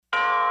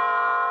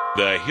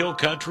The Hill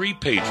Country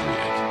Patriot.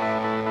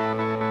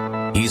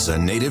 He's a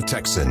native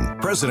Texan,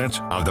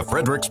 president of the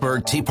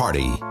Fredericksburg Tea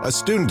Party, a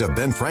student of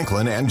Ben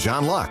Franklin and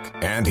John Locke,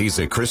 and he's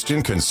a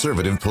Christian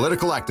conservative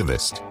political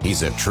activist.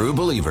 He's a true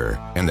believer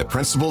in the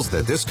principles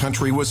that this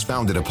country was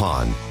founded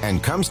upon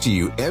and comes to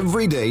you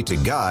every day to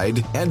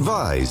guide,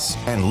 advise,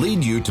 and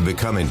lead you to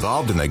become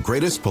involved in the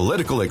greatest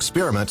political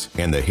experiment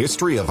in the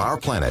history of our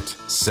planet,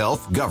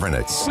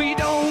 self-governance. We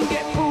don't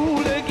get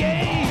fooled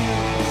again.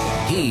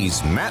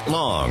 He's Matt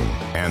Long,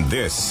 and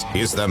this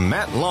is the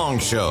Matt Long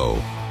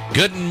Show.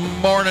 Good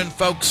morning,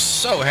 folks.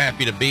 So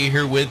happy to be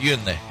here with you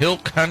in the Hill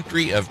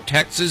Country of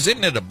Texas.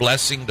 Isn't it a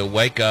blessing to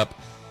wake up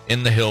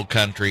in the Hill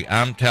Country?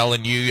 I'm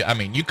telling you,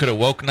 you could have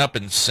woken up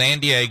in San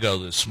Diego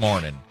this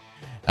morning.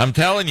 I'm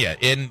telling you,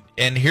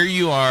 and here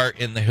you are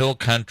in the Hill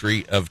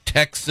Country of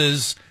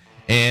Texas,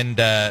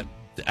 and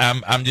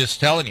I'm just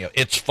telling you,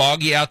 it's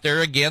foggy out there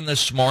again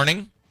this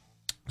morning,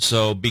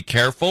 so be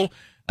careful.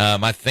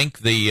 I think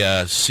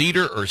the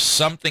cedar or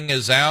something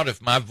is out.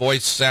 If my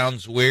voice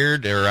sounds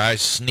weird or I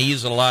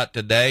sneeze a lot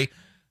today,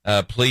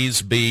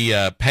 please be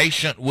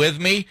patient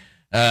with me.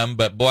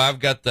 But boy,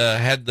 I've got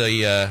had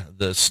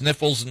the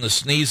sniffles and the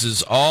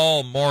sneezes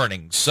all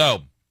morning.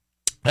 So,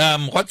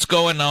 what's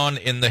going on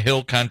in the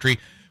Hill Country?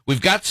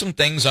 We've got some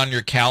things on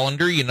your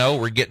calendar. You know,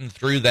 we're getting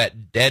through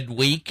that dead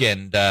week,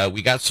 and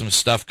we got some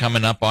stuff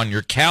coming up on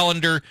your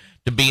calendar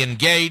to be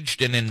engaged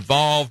and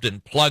involved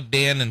and plugged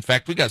in. In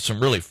fact, we got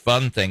some really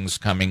fun things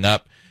coming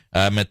up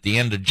at the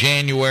end of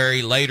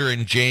January, later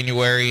in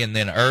January, and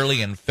then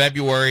early in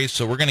February.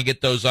 So we're going to get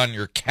those on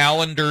your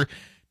calendar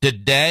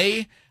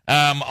today.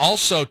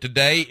 Also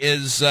today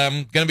is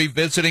going to be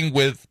visiting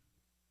with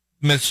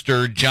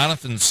Mr.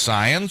 Jonathon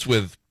Saenz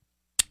with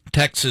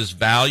Texas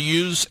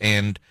Values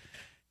and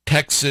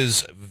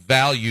Texas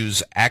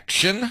Values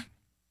Action.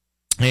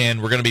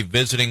 And we're going to be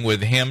visiting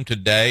with him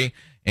today.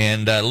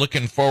 And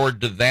looking forward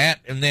to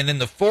that. And then in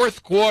the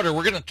fourth quarter,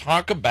 we're going to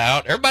talk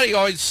about, everybody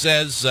always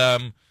says,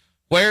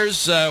 where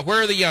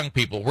are the young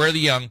people? Where are the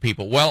young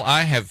people? Well,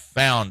 I have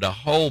found a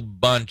whole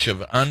bunch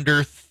of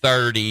under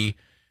 30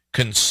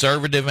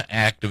 conservative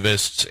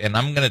activists, and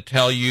I'm going to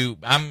tell you,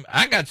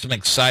 I got some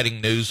exciting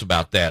news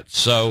about that.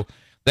 So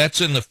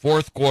that's in the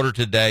fourth quarter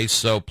today,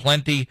 so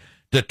plenty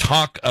to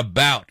talk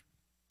about.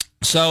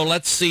 So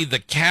let's see the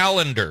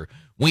calendar.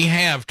 We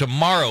have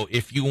tomorrow,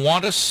 if you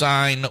want to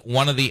sign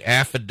one of the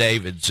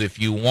affidavits, if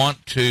you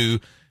want to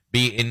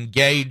be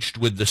engaged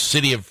with the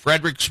city of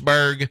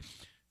Fredericksburg,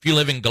 if you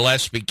live in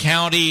Gillespie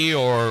County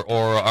or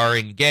are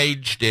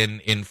engaged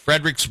in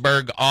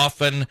Fredericksburg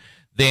often,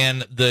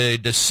 then the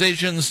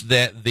decisions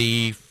that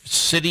the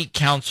city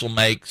council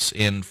makes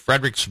in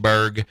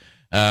Fredericksburg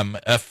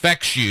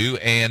affects you,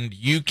 and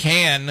you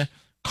can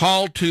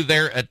call to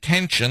their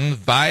attention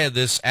via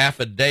this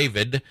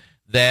affidavit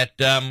that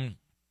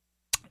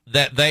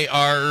they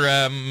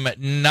are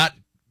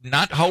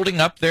not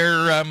holding up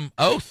their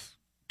oath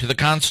to the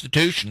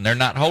Constitution. They're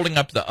not holding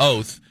up the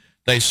oath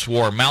they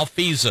swore.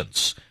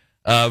 Malfeasance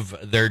of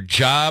their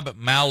job,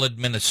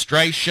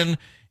 maladministration,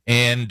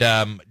 and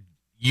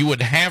you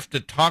would have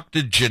to talk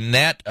to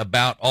Jeanette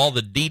about all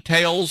the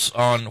details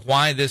on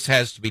why this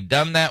has to be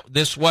done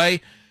this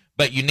way.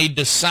 But you need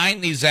to sign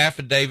these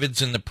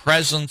affidavits in the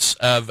presence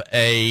of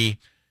a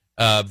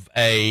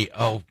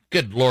oh,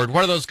 good Lord,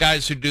 what are those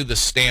guys who do the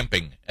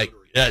stamping?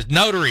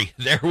 Notary,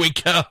 there we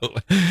go.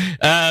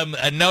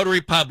 A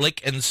notary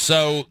public, and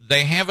so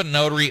they have a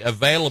notary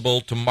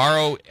available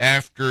tomorrow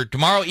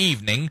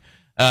evening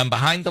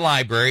behind the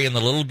library in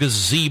the little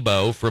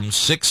gazebo from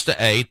 6 to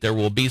 8. There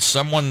will be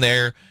someone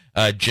there.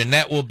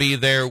 Jeanette will be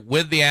there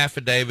with the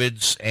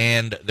affidavits,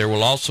 and there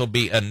will also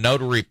be a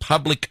notary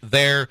public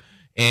there.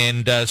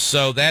 And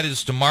so that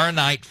is tomorrow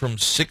night from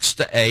 6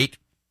 to 8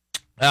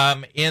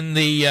 in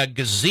the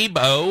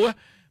gazebo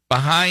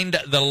behind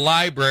the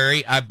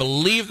library. I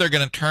believe they're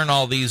going to turn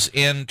all these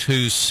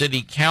into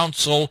city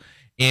council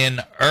in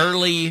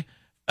early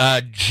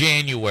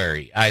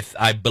January.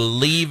 I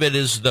believe it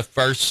is the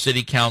first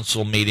city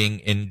council meeting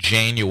in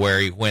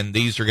January when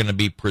these are going to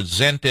be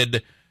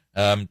presented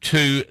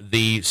to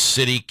the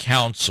city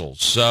council.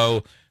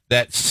 So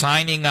that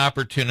signing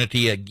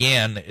opportunity,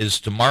 again, is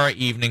tomorrow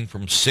evening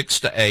from 6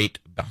 to 8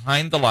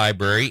 behind the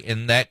library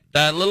in that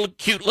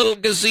cute little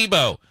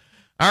gazebo.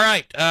 All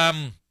right,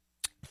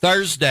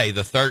 Thursday,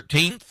 the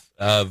 13th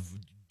of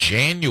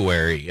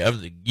January of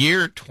the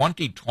year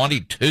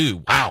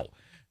 2022. Wow,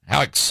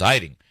 how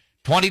exciting.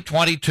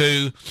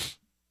 2022,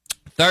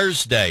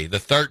 Thursday, the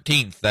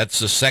 13th. That's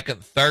the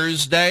second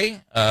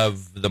Thursday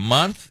of the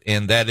month,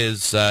 and that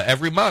is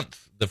every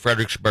month. The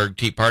Fredericksburg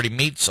Tea Party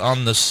meets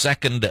on the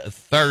second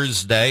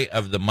Thursday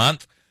of the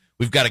month.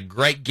 We've got a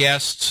great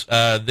guest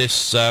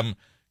this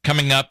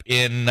coming up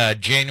in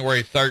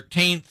January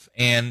 13th,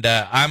 and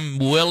I'm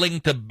willing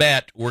to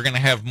bet we're going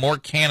to have more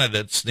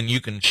candidates than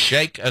you can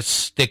shake a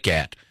stick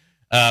at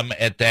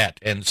that.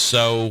 And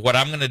so what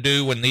I'm going to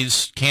do when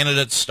these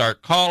candidates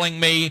start calling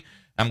me,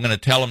 I'm going to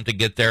tell them to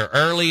get there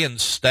early and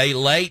stay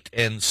late,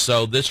 and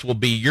so this will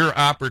be your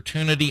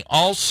opportunity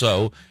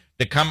also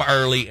to come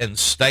early and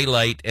stay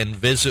late and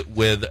visit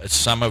with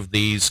some of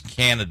these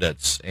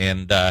candidates.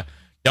 And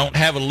don't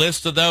have a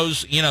list of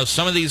those. You know,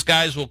 some of these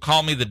guys will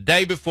call me the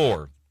day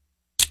before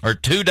or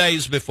 2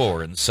 days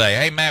before and say,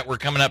 hey, Matt, we're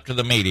coming up to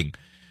the meeting.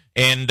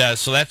 And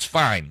so that's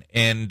fine.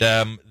 And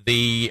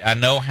I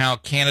know how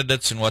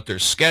candidates and what their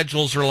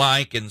schedules are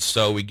like, and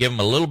so we give them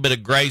a little bit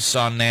of grace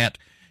on that.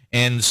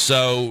 And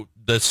so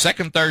the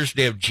second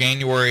Thursday of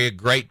January, a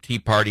great Tea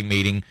Party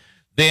meeting.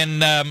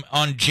 Then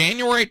on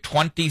January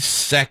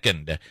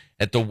 22nd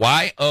at the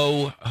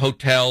YO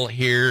Hotel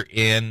here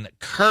in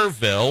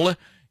Kerrville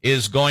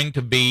is going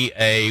to be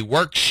a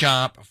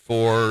workshop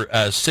for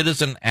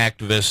citizen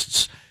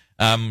activists.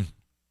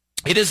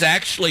 It is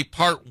actually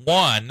part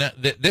one.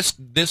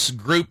 This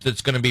group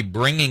that's going to be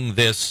bringing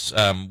this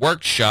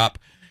workshop,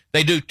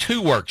 they do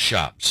 2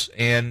 workshops,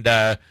 and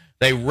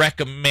they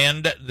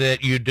recommend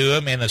that you do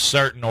them in a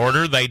certain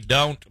order. They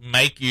don't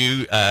make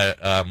you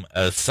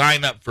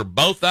sign up for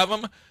both of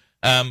them,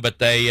 but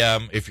they,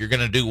 if you're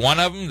going to do one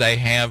of them, they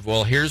have,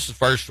 well, here's the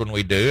first one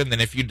we do, and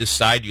then if you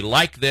decide you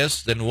like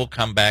this, then we'll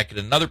come back at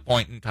another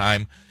point in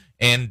time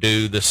and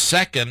do the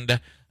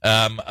second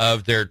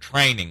of their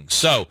training.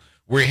 So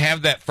we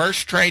have that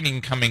first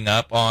training coming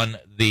up on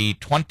the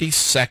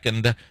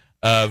 22nd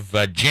of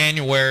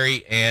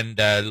January, and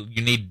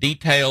you need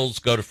details,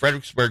 go to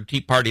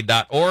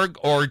fredericksburgteaparty.org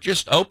or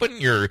just open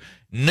your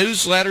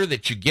newsletter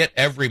that you get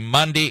every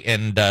Monday,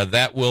 and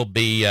that will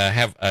be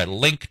have a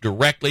link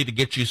directly to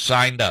get you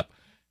signed up.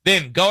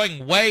 Then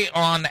going way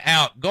on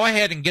out, go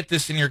ahead and get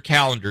this in your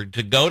calendar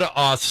to go to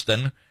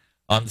Austin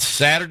on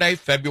Saturday,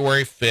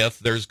 February 5th.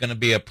 There's going to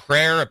be a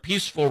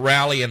peaceful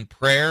rally and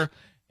prayer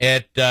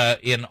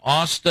in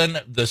Austin.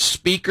 The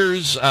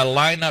speakers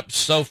lineup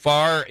so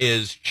far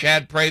is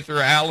Chad Prather,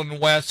 Alan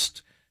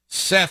West,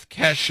 Seth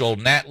Keschel,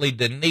 Natalie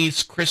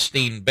Denise,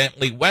 Christine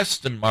Bentley,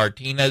 Weston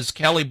Martinez,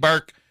 Kelly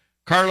Burke,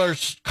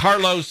 Carlos,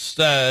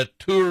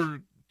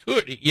 director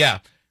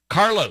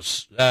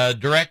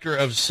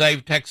of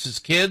Save Texas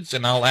Kids,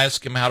 and I'll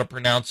ask him how to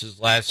pronounce his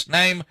last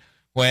name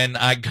when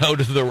I go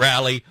to the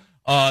rally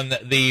on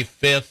the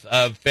 5th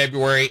of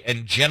February,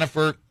 and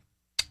Jennifer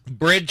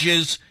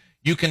Bridges.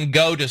 You can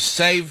go to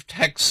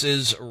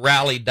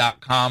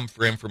savetexasrally.com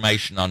for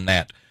information on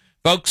that.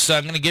 Folks,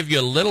 I'm going to give you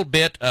a little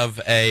bit of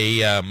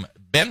a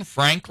Ben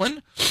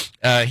Franklin.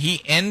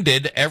 He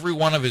ended every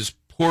one of his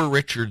Poor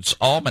Richard's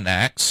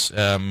almanacs.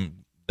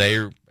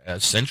 They're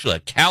essentially a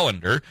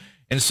calendar.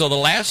 And so the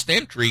last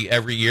entry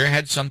every year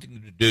had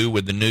something to do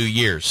with the new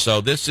year.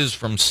 So this is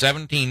from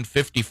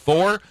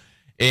 1754.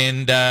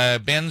 And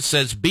Ben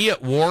says, be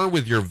at war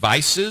with your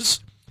vices,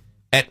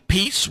 at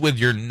peace with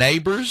your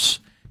neighbors,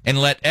 and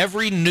let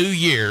every new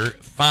year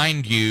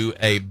find you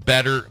a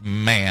better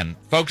man.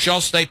 Folks,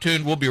 y'all stay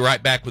tuned. We'll be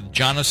right back with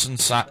Jonathon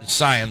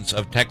Saenz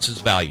of Texas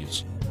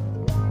Values.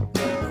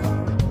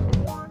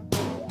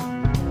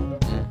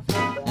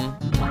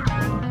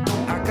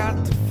 I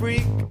got the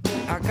freak,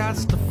 I got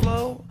the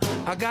flow,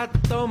 I got to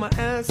throw my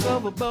ass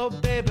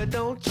overboard, baby,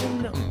 don't you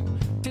know?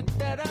 Did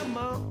that I'm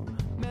on,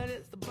 man,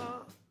 it's the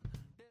bomb.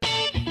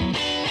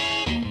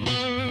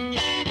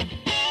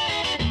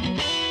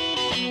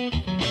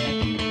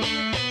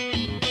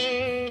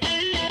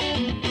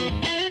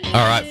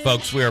 All right,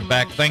 folks, we are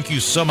back. Thank you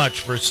so much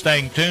for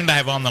staying tuned. I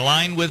have on the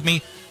line with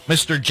me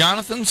Mr.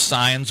 Jonathon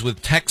Saenz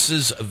with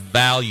Texas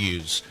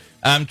Values.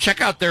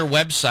 Check out their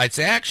websites.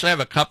 They actually have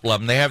a couple of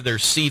them. They have their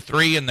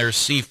C3 and their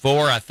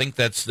C4. I think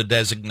that's the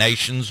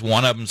designations.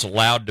 One of them's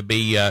allowed to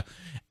be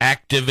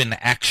active and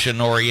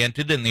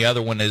action-oriented, and the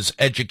other one is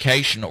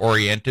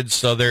education-oriented.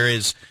 So there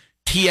is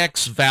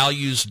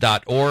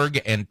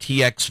txvalues.org and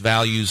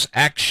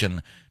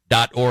txvaluesaction.org.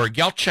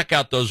 Y'all check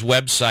out those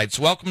websites.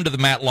 Welcome to the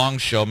Matt Long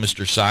Show,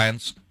 Mr.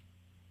 Saenz.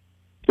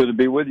 Good to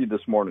be with you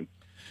this morning.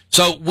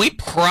 So we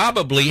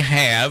probably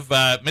have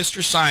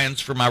Mr.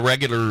 Saenz, for my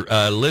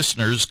regular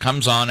listeners,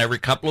 comes on every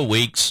couple of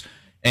weeks,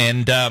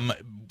 and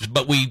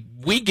but we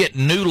get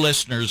new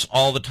listeners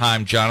all the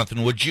time.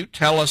 Jonathon, would you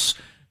tell us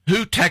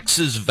who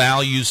Texas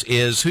Values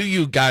is, who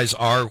you guys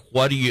are,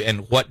 what do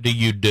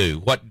you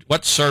do?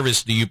 What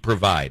service do you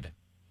provide?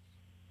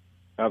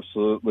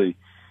 Absolutely.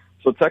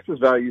 So Texas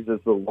Values is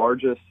the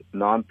largest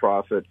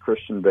nonprofit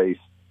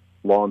Christian-based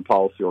law and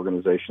policy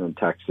organization in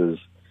Texas,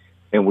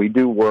 and we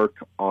do work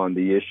on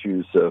the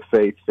issues of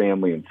faith,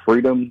 family, and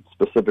freedom,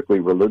 specifically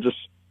religious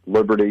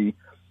liberty,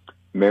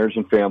 marriage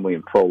and family,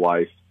 and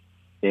pro-life.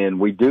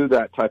 And we do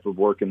that type of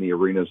work in the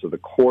arenas of the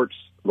courts,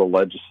 the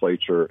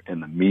legislature,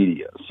 and the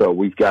media. So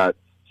we've got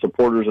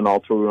supporters in all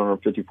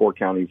 254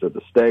 counties of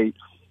the state.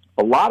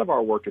 A lot of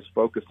our work is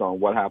focused on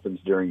what happens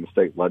during the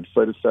state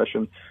legislative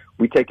session.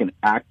 We take an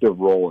active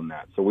role in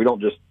that. So we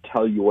don't just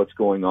tell you what's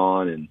going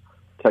on and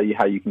tell you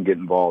how you can get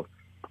involved.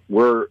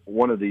 We're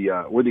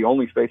the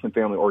only faith and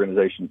family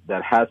organization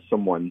that has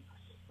someone,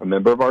 a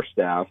member of our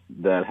staff,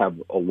 that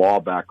have a law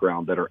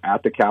background that are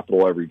at the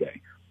Capitol every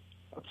day.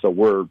 So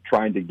we're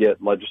trying to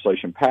get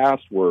legislation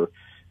passed. We're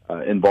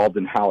involved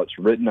in how it's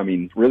written. I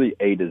mean, really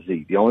A to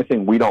Z. The only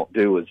thing we don't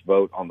do is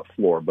vote on the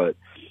floor, but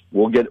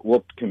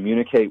We'll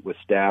communicate with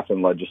staff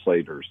and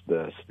legislators,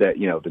 the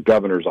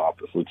governor's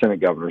office,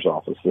 lieutenant governor's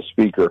office, the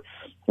speaker.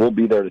 We'll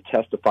be there to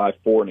testify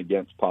for and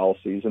against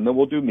policies, and then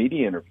we'll do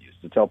media interviews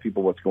to tell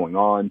people what's going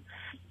on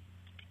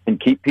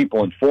and keep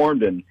people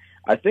informed. And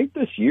I think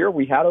this year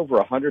we had over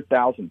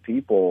 100,000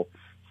 people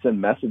send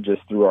messages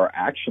through our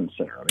Action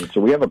Center. I mean, so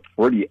we have a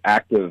pretty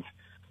active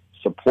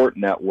support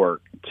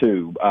network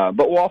too,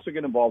 but we'll also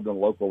get involved in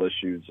local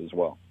issues as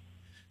well.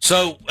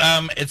 So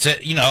it's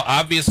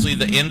obviously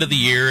the end of the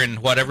year, and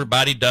what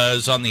everybody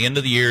does on the end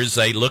of the year is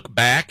they look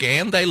back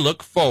and they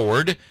look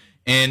forward.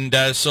 And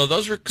so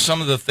those are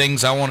some of the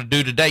things I want to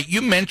do today.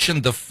 You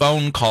mentioned the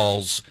phone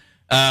calls.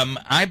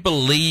 I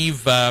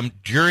believe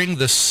during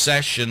the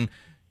session,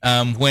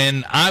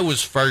 when I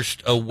was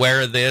first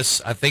aware of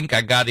this, I think I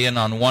got in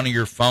on one of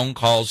your phone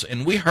calls,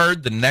 and we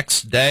heard the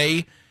next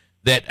day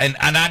that, and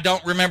I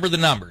don't remember the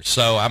numbers,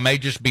 so I may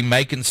just be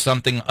making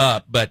something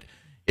up, but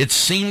it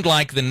seemed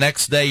like the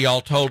next day y'all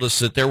told us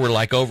that there were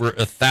like over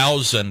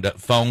 1,000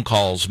 phone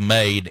calls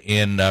made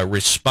in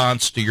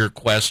response to your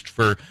quest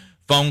for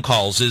phone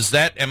calls. Is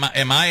that, am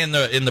I in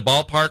the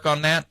ballpark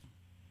on that?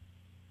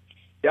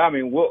 Yeah, I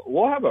mean,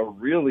 we'll have a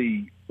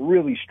really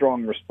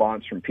strong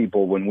response from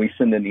people when we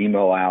send an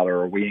email out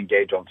or we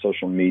engage on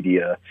social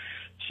media.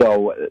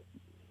 So,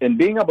 and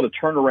being able to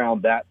turn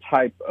around that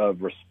type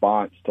of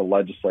response to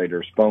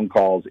legislators, phone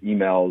calls,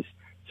 emails,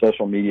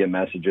 social media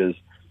messages,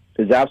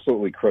 is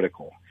absolutely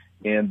critical.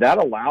 And that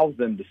allows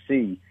them to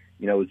see,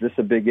 is this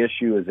a big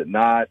issue? Is it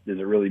not? Does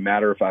it really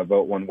matter if I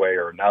vote one way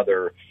or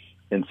another?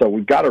 And so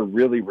we've got a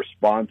really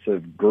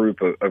responsive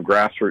group of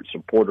grassroots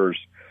supporters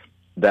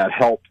that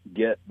help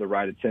get the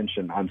right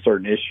attention on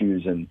certain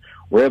issues, and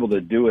we're able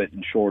to do it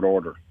in short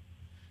order.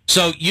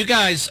 So you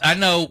guys, I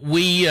know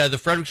we, the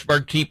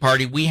Fredericksburg Tea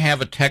Party, we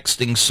have a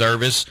texting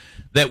service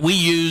that we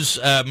use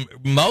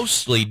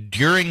mostly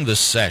during the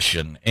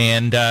session,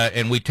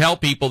 and we tell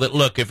people that,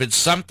 look, if it's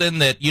something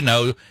that,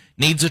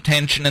 needs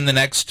attention in the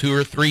next 2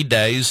 or 3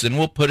 days, then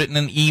we'll put it in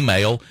an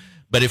email.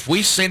 But if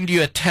we send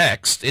you a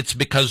text, it's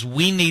because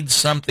we need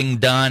something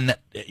done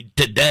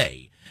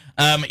today.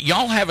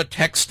 Y'all have a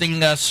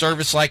texting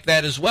service like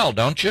that as well,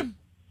 don't you?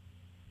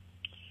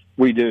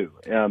 We do.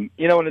 And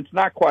it's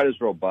not quite as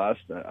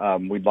robust.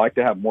 We'd like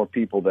to have more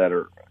people that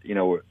are,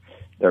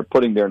 they're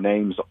putting their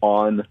names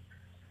on,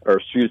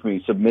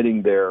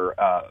 submitting their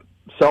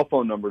cell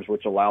phone numbers,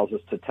 which allows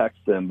us to text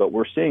them. But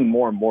we're seeing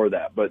more and more of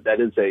that. But that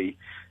is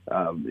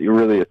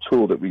really a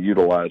tool that we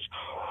utilize.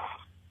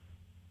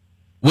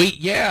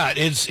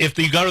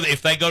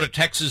 If they go to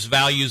Texas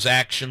Values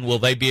Action, will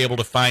they be able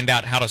to find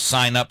out how to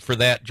sign up for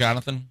that,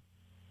 Jonathan?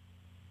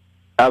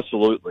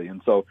 Absolutely.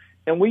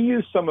 And we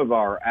use some of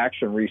our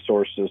action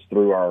resources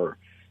through our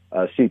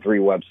C3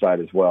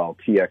 website as well,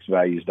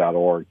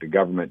 txvalues.org. The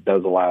government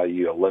does allow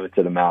you a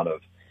limited amount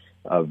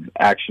of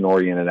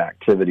action-oriented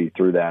activity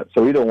through that.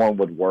 So either one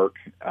would work.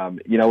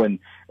 And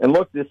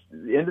look, the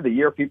end of the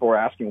year, people are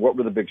asking, what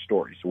were the big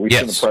stories? So we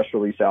sent a press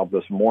release out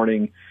this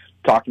morning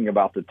talking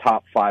about the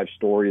top 5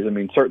 stories. I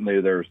mean, certainly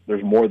there's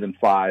more than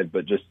 5,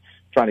 but just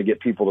trying to get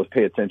people to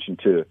pay attention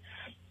to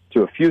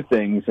a few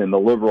things, and the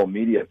liberal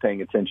media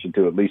paying attention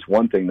to at least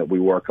one thing that we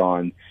work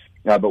on.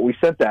 But we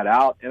sent that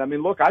out. And I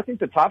mean, look, I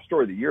think the top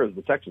story of the year is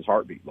the Texas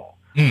heartbeat law.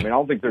 I mean, I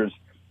don't think there's,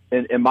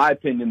 in my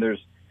opinion, there's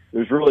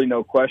really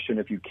no question,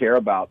 if you care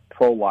about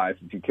pro-life,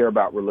 if you care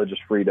about religious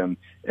freedom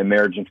and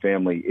marriage and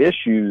family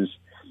issues,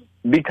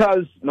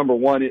 because number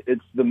one,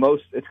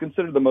 it's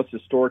considered the most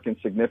historic and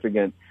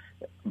significant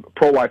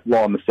pro-life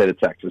law in the state of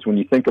Texas when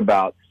you think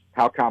about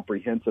how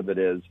comprehensive it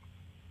is.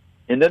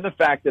 And then the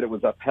fact that it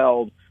was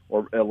upheld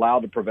or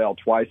allowed to prevail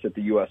twice at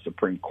the U.S.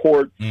 Supreme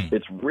Court.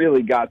 It's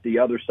really got the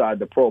other side,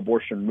 the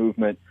pro-abortion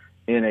movement,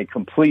 in a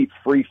complete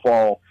free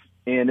fall.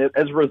 And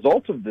as a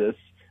result of this,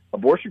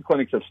 abortion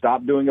clinics have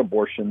stopped doing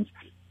abortions,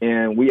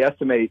 and we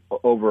estimate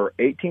over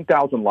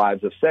 18,000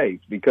 lives have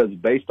saved, because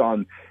based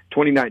on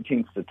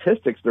 2019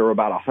 statistics, there are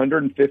about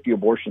 150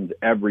 abortions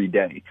every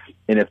day.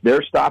 And if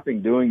they're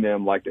stopping doing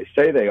them like they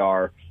say they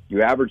are,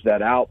 you average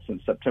that out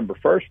since September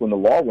 1st when the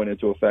law went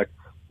into effect,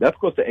 that's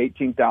close to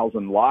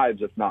 18,000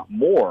 lives, if not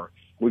more.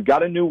 We've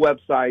got a new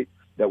website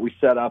that we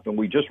set up, and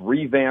we just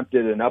revamped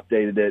it and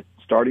updated it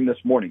starting this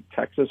morning,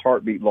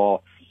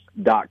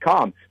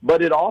 TexasHeartbeatLaw.com.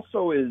 But it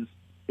also is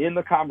in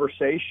the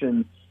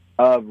conversation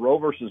of Roe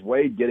versus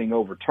Wade getting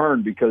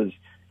overturned, because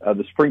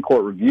the Supreme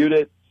Court reviewed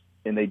it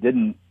and they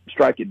didn't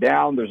strike it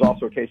down. There's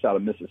also a case out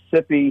of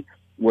Mississippi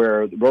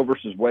where Roe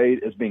versus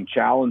Wade is being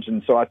challenged.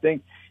 And so I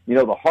think,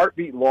 the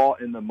heartbeat law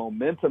and the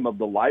momentum of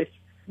the life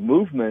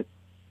movement,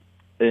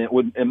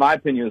 in my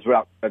opinion, is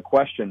without a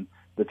question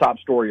the top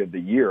story of the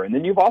year. And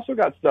then you've also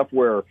got stuff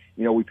where,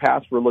 we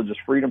passed religious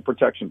freedom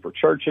protection for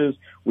churches.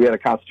 We had a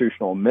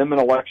constitutional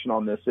amendment election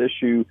on this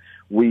issue.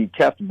 We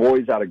kept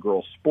boys out of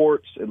girls'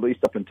 sports, at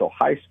least up until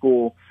high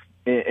school.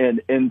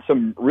 And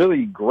some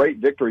really great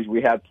victories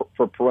we had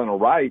for parental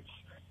rights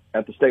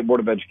at the State Board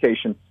of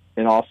Education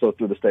and also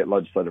through the state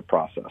legislative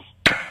process.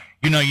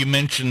 You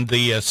mentioned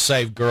the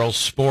Save Girls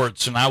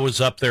Sports, and I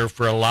was up there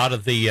for a lot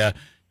of the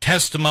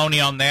testimony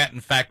on that.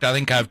 In fact, I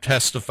think I've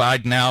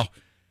testified now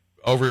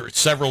over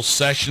several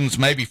sessions,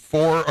 maybe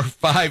 4 or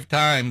 5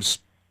 times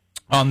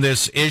on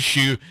this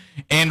issue.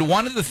 And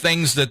one of the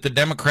things that the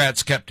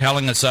Democrats kept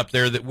telling us up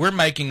there, that we're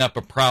making up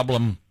a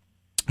problem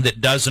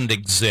that doesn't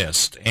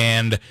exist.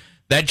 And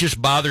that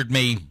just bothered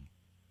me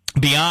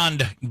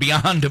beyond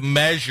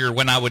measure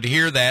when I would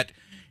hear that.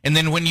 And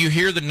then when you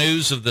hear the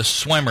news of the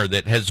swimmer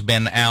that has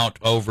been out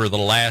over the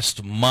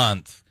last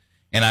month,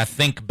 and I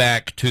think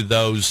back to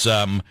those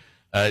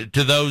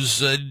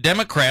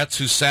Democrats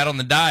who sat on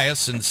the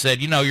dais and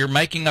said, you're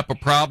making up a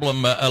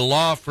problem, a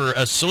law for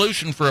a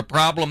solution for a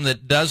problem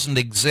that doesn't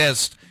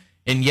exist,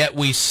 and yet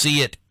we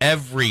see it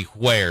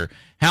everywhere.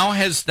 How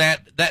has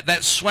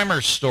that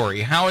swimmer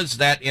story, how has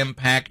that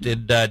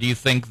impacted, do you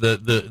think,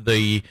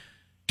 the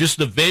just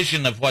the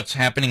vision of what's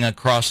happening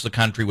across the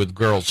country with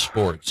girls'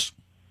 sports?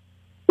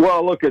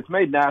 Well, look, it's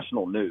made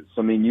national news.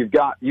 I mean, you've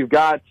got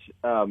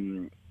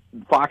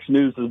Fox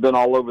News has been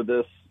all over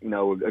this,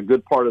 a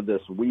good part of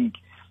this week.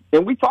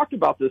 And we talked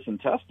about this in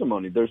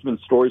testimony. There's been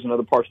stories in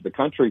other parts of the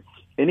country.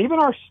 And even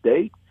our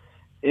state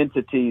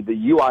entity, the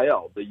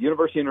UIL, the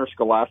University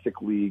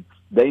Interscholastic League,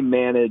 they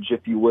manage,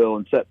 if you will,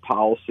 and set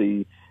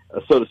policy,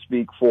 so to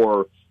speak,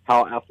 for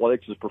how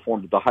athletics is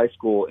performed at the high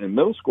school and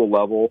middle school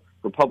level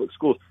for public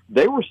schools.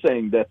 They were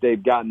saying that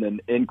they've gotten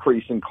an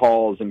increase in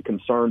calls and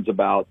concerns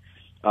about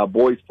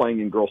boys playing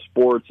in girls'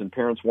 sports and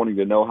parents wanting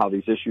to know how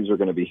these issues are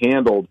going to be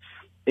handled.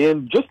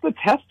 And just the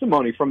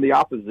testimony from the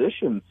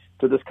opposition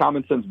to this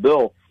common sense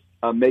bill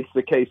makes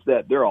the case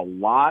that there are a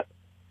lot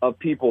of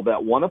people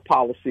that want a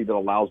policy that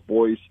allows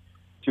boys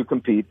to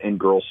compete in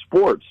girls'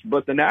 sports.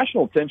 But the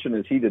national attention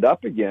is heated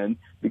up again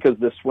because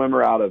this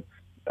swimmer out of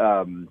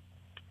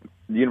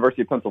the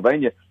University of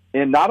Pennsylvania.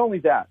 And not only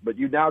that, but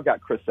you now got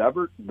Chris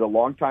Evert, the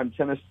longtime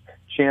tennis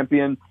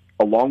champion,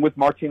 along with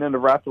Martina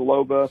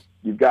Navratilova.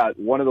 You've got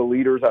one of the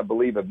leaders, I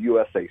believe, of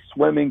USA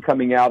Swimming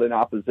coming out in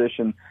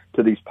opposition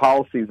to these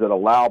policies that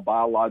allow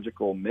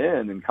biological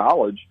men in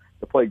college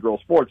to play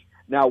girls' sports.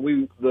 Now,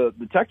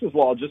 the Texas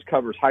law just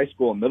covers high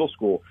school and middle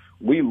school.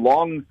 We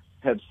long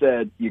have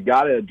said you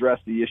got to address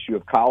the issue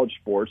of college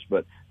sports,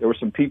 but there were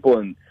some people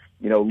in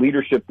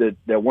leadership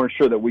that weren't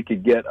sure that we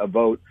could get a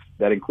vote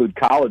that include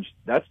college.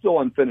 That's still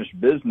unfinished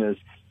business,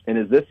 and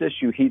as this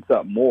issue heats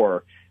up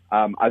more,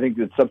 I think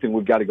it's something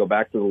we've got to go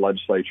back to the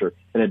legislature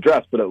and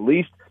address. But at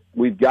least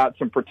we've got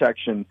some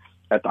protection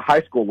at the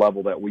high school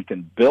level that we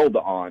can build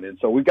on. And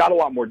so we've got a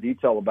lot more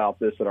detail about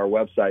this at our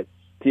website,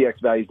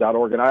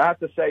 txvalues.org. And I have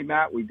to say,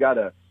 Matt, we've got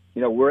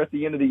we're at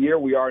the end of the year.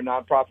 We are a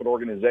nonprofit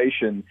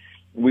organization.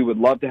 We would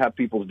love to have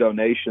people's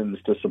donations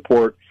to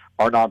support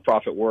our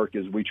nonprofit work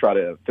as we try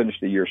to finish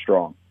the year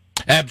strong.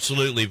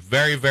 Absolutely.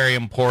 Very, very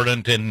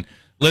important. And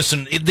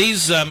listen,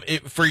 these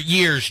for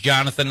years,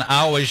 Jonathan, I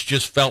always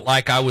just felt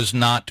like I was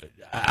not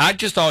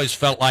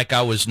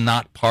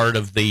part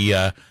of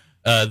the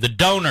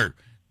donor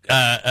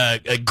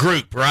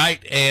group,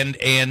 right?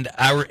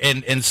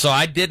 And so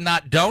I did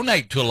not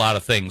donate to a lot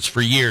of things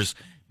for years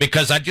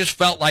because I just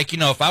felt like,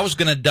 if I was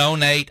going to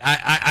donate,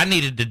 I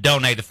needed to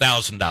donate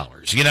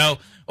 $1,000,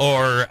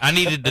 or I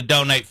needed to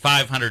donate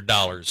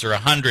 $500 or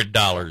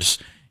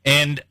 $100.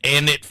 And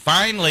it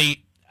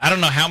finally, I don't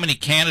know how many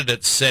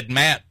candidates said,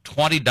 Matt,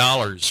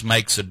 $20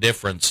 makes a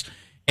difference.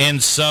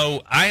 And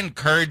so I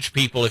encourage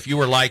people, if you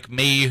were like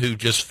me, who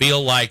just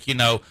feel like,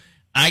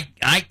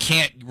 I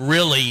can't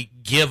really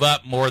give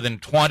up more than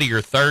 $20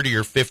 or $30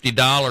 or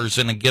 $50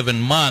 in a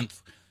given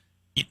month,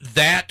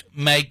 that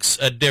makes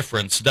a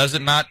difference, does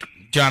it not,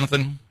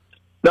 Jonathan?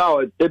 No,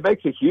 it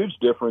makes a huge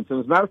difference. And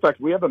as a matter of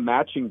fact, we have a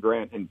matching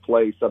grant in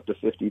place up to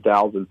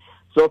 $50,000.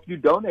 So if you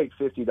donate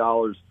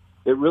 $50,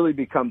 it really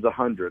becomes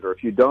 $100. Or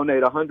if you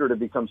donate $100, it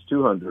becomes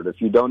 $200. If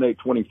you donate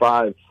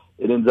 $25,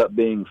 it ends up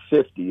being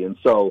 $50. And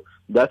so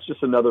that's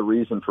just another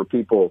reason for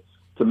people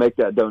to make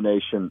that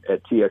donation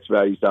at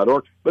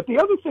txvalues.org. But the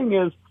other thing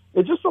is,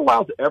 it just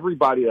allows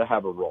everybody to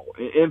have a role.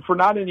 And for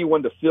not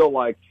anyone to feel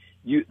like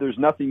there's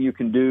nothing you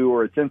can do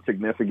or it's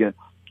insignificant.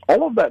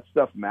 All of that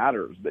stuff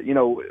matters. But,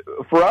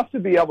 for us to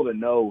be able to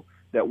know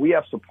that we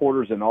have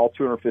supporters in all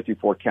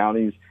 254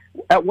 counties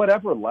at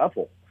whatever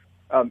level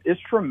is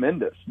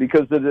tremendous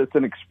because it's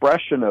an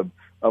expression of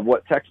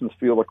what Texans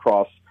feel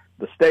across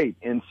the state.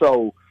 And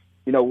so,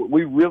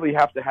 we really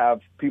have to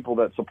have people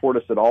that support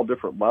us at all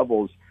different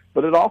levels,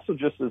 but it also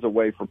just is a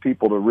way for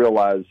people to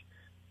realize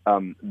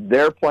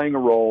they're playing a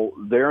role,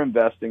 they're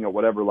investing at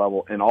whatever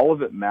level, and all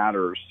of it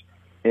matters.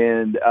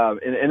 And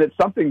it's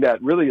something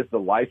that really is the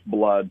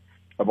lifeblood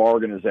of our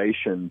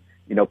organization,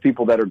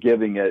 people that are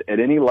giving at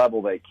any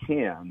level they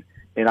can.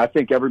 And I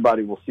think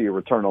everybody will see a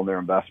return on their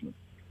investment.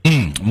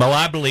 Well,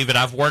 I believe it.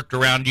 I've worked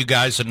around you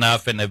guys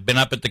enough and have been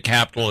up at the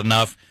Capitol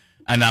enough.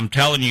 And I'm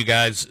telling you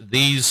guys,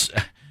 these,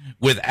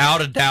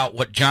 without a doubt,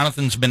 what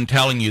Jonathan's been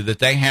telling you, that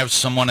they have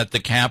someone at the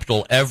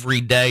Capitol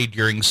every day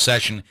during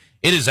session,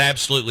 it is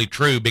absolutely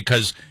true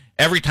because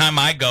every time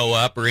I go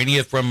up or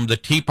any from the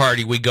Tea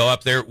Party we go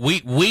up there,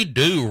 we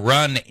do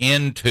run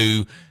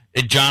into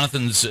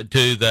Jonathan's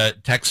to the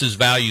Texas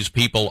Values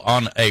people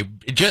on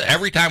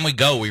every time we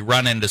go, we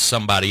run into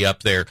somebody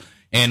up there,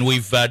 and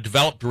we've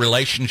developed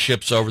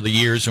relationships over the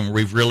years, and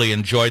we've really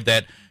enjoyed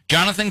that.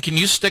 Jonathan, can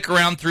you stick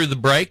around through the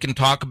break and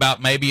talk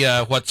about maybe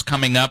what's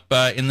coming up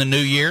in the new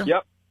year?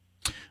 Yep.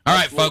 All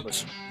right,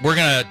 folks, we're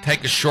going to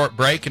take a short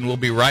break, and we'll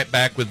be right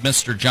back with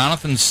Mr.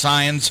 Jonathon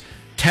Saenz,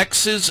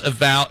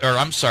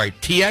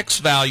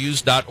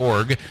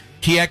 TXValues.org,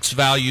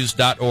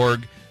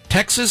 TXValues.org,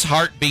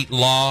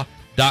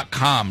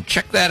 TexasHeartbeatLaw.com.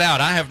 Check that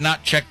out. I have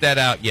not checked that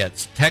out yet.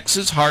 It's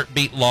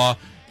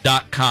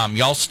TexasHeartbeatLaw.com.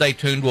 Y'all stay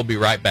tuned. We'll be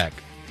right back.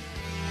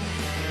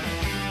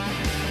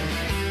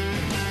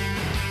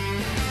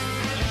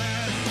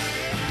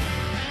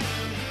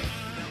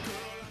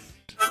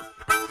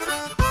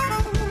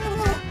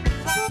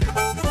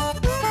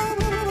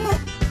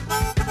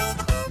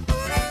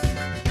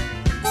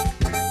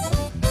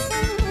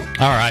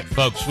 All right,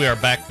 folks, we are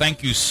back.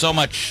 Thank you so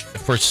much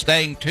for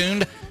staying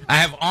tuned. I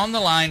have on the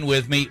line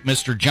with me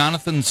Mr.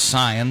 Jonathon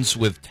Saenz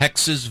with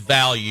Texas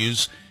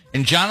Values.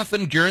 And,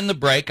 Jonathan, during the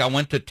break, I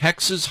went to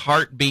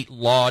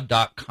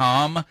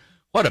TexasHeartbeatLaw.com.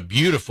 What a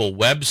beautiful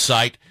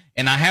website.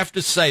 And I have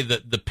to say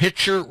that the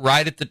picture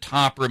right at the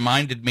top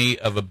reminded me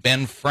of a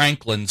Ben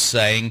Franklin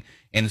saying,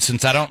 and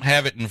since I don't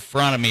have it in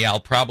front of me, I'll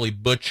probably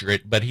butcher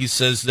it, but he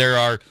says there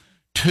are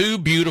two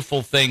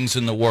beautiful things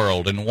in the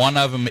world, and one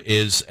of them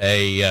is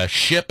a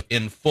ship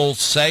in full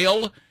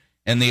sail,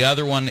 and the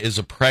other one is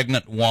a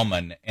pregnant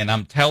woman. And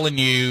I'm telling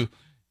you,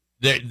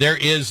 there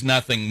is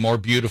nothing more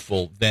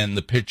beautiful than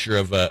the picture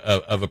of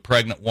a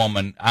pregnant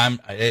woman.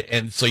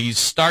 And so you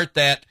start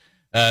that,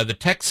 the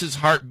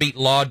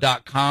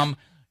TexasHeartbeatLaw.com,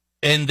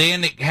 and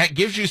then it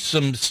gives you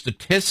some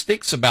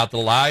statistics about the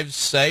lives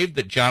saved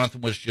that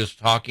Jonathan was just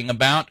talking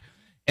about.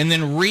 And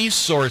then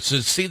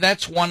resources. See,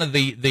 that's one of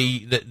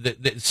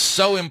it's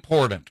so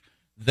important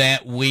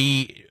that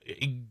we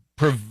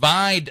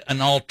provide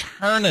an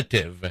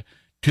alternative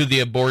to the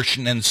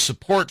abortion and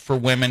support for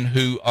women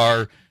who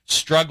are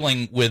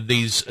struggling with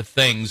these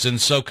things.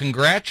 And so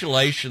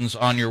congratulations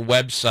on your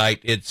website.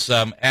 It's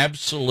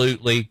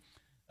absolutely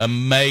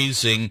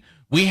amazing.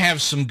 We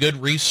have some good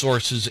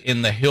resources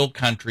in the Hill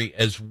Country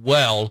as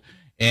well.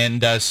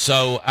 And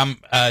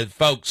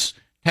folks,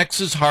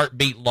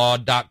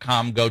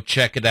 TexasHeartbeatLaw.com. Go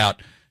check it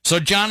out. So,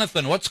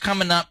 Jonathan, what's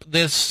coming up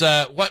this?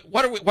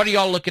 What are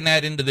y'all looking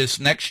at into this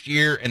next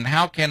year, and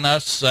how can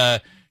us,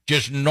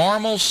 just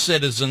normal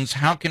citizens,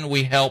 how can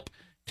we help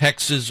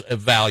Texas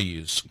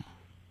Values?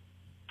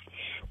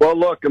 Well,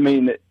 look, I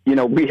mean,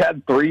 we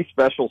had 3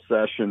 special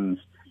sessions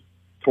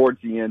towards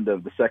the end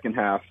of the second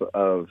half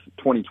of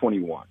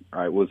 2021.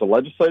 Right, it was a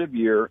legislative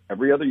year.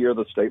 Every other year,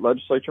 the state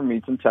legislature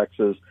meets in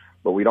Texas,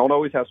 but we don't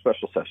always have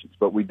special sessions.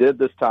 But we did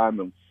this time,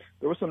 and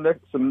there were some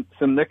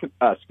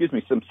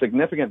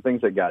significant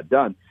things that got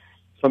done.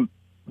 Some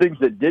things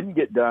that didn't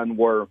get done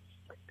were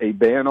a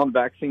ban on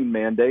vaccine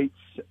mandates,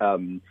 a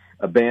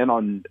ban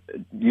on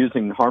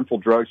using harmful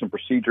drugs and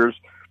procedures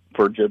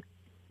for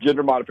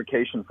gender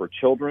modification for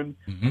children.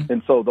 Mm-hmm.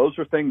 And so those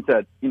are things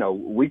that,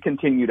 we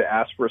continue to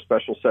ask for a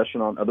special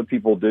session on. Other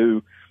people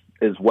do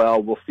as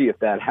well. We'll see if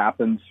that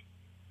happens.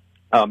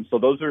 So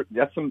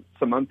that's some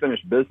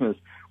unfinished business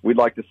we'd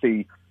like to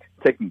see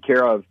taken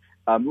care of.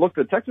 Look,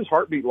 the Texas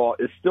Heartbeat Law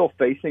is still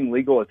facing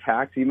legal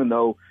attacks, even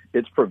though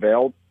it's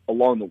prevailed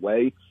along the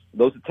way.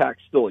 Those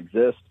attacks still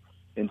exist.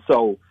 And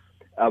so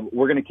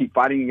we're going to keep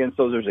fighting against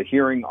those. There's a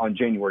hearing on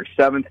January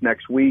 7th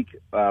next week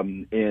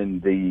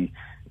in the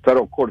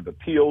Federal Court of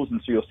Appeals. And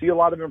so you'll see a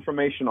lot of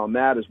information on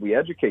that as we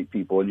educate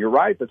people. And you're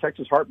right, the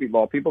Texas Heartbeat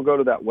Law, people go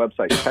to that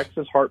website,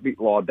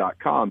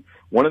 TexasHeartbeatLaw.com.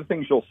 One of the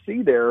things you'll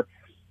see there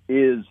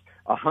is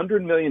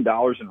 $100 million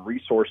in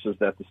resources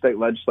that the state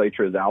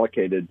legislature has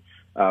allocated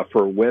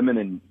for women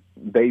and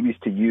babies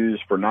to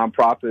use, for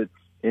nonprofit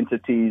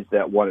entities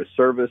that want to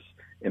service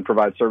and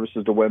provide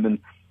services to women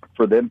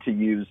for them to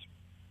use.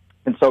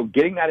 And so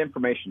getting that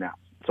information out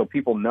so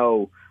people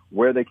know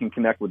where they can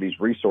connect with these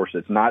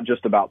resources. It's not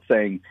just about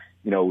saying,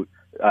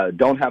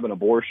 don't have an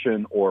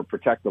abortion or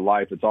protect the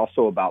life. It's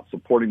also about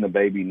supporting the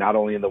baby, not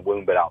only in the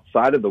womb, but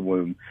outside of the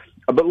womb.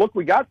 But look,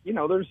 we got,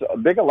 there's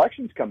big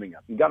elections coming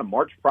up. You got a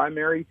March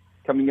primary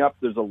coming up.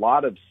 There's a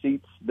lot of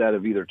seats that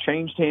have either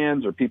changed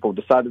hands or people have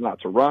decided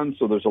not to run.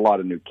 So there's a lot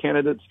of new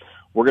candidates.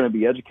 We're going to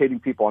be educating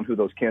people on who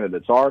those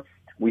candidates are.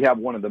 We have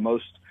one of the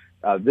most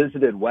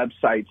visited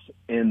websites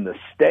in the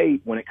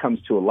state when it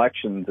comes to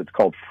elections. It's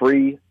called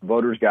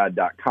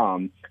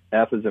freevotersguide.com.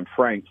 F as in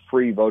Frank,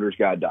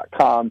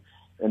 freevotersguide.com.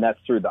 And that's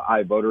through the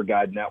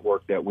iVoterGuide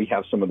network that we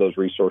have some of those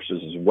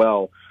resources as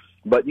well.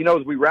 But,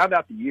 as we round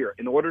out the year,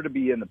 in order to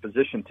be in the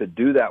position to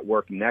do that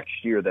work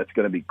next year, that's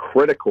going to be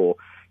critical.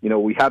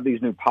 We have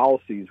these new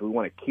policies. We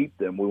want to keep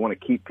them. We want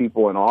to keep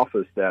people in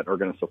office that are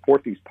going to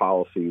support these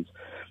policies.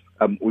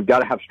 We've got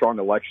to have strong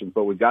elections,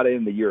 but we've got to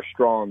end the year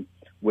strong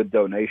with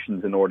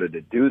donations in order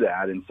to do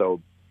that. And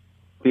so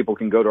people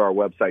can go to our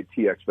website,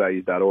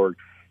 txvalues.org,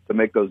 to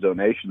make those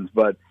donations.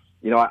 But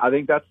I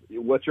think that's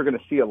what you're going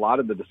to see a lot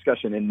of the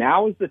discussion. And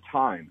now is the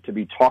time to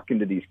be talking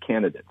to these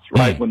candidates,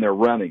 right, when they're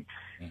running.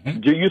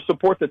 Mm-hmm. Do you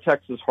support the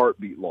Texas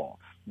heartbeat law?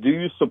 Do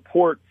you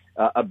support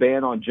a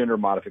ban on gender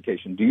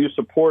modification? Do you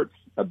support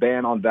a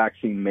ban on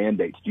vaccine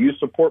mandates? Do you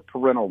support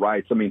parental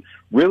rights? I mean,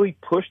 really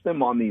push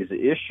them on these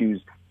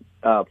issues,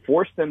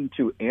 force them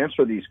to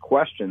answer these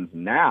questions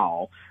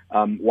now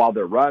while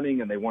they're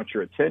running and they want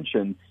your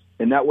attention.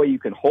 And that way you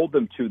can hold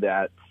them to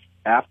that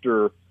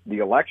after the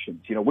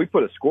elections. We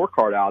put a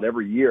scorecard out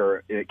every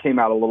year. It came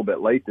out a little bit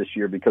late this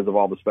year because of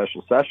all the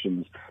special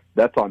sessions.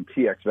 That's on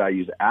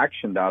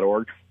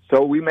txvaluesaction.org.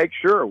 So we make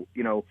sure,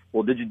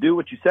 well, did you do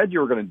what you said you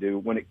were going to do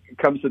when it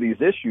comes to these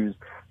issues?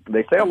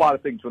 They say a lot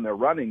of things when they're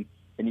running,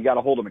 and you got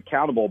to hold them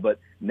accountable. But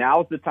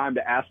now's the time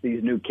to ask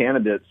these new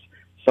candidates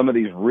some of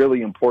these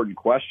really important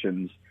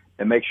questions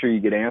and make sure you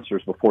get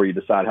answers before you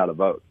decide how to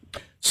vote.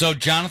 So,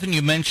 Jonathan,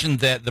 you mentioned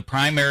that the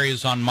primary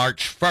is on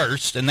March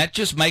 1st, and that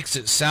just makes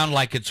it sound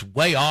like it's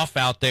way off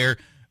out there.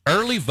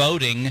 Early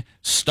voting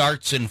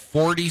starts in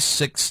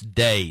 46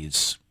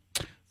 days.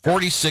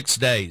 46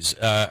 days.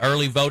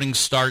 Early voting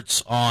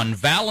starts on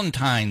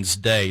Valentine's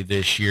Day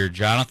this year,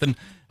 Jonathan.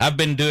 I've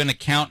been doing a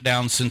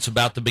countdown since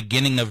about the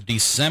beginning of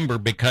December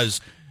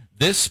because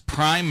this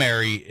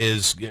primary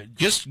is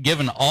just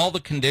given all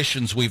the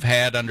conditions we've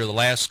had under the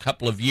last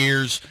couple of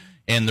years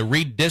and the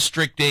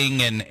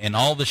redistricting and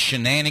all the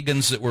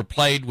shenanigans that were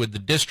played with the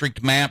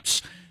district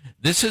maps.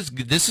 This is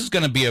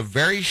going to be a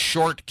very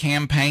short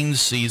campaign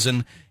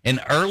season, and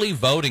early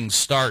voting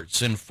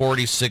starts in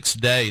 46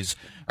 days.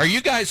 Are you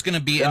guys going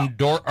to be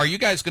Are you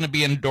guys going to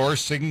be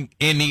endorsing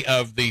any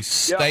of the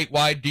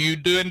statewide? Do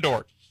you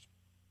endorse?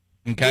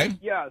 Okay.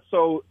 Yeah.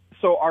 So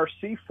our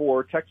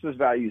C4 Texas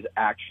Values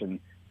Action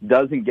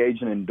does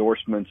engage in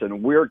endorsements,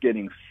 and we're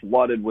getting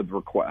flooded with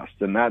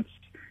requests, and that's.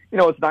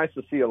 It's nice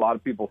to see a lot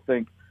of people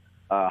think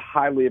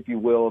highly, if you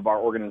will, of our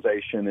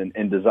organization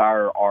and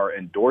desire our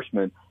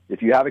endorsement.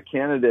 If you have a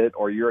candidate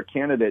or you're a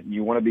candidate and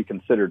you want to be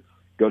considered,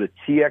 go to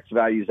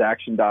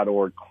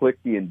txvaluesaction.org, click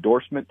the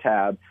endorsement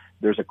tab.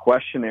 There's a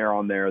questionnaire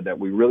on there that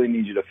we really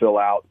need you to fill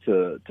out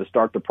to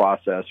start the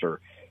process or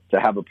to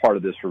have a part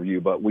of this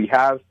review. But we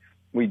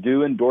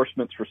do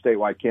endorsements for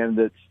statewide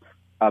candidates.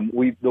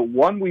 The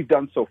one we've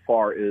done so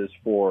far is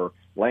for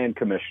land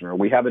commissioner.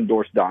 We have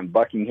endorsed Don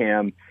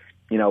Buckingham.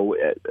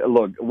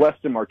 Look,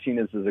 Weston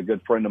Martinez is a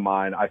good friend of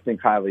mine. I think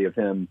highly of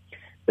him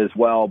as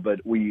well,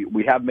 but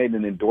we have made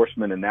an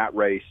endorsement in that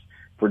race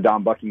for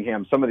Don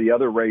Buckingham. Some of the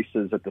other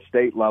races at the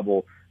state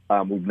level,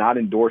 we've not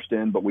endorsed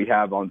in, but we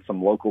have on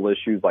some local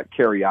issues, like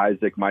Kerry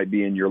Isaac might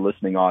be in your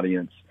listening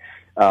audience.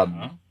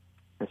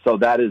 So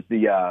that is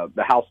the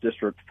House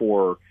district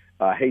for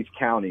Hays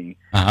County,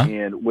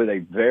 and with a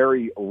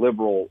very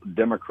liberal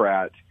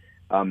Democrat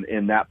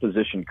in that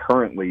position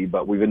currently,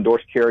 but we've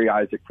endorsed Kerry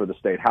Isaac for the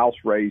state House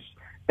race,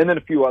 and then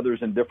a few others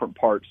in different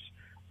parts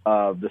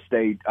of the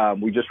state.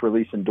 We just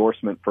released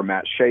endorsement for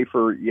Matt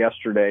Schaefer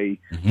yesterday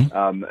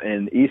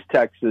in East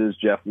Texas,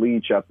 Jeff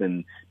Leach up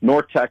in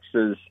North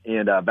Texas,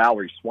 and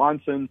Valerie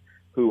Swanson,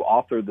 who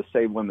authored the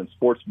Save Women's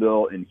Sports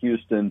Bill in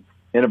Houston,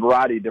 and a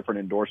variety of different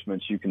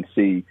endorsements you can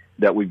see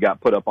that we've got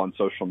put up on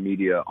social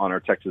media on our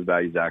Texas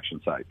Values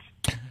Action sites.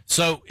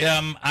 So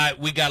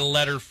we got a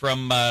letter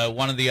from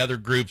one of the other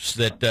groups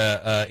that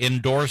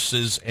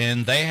endorses,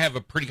 and they have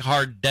a pretty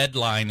hard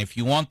deadline. If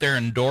you want their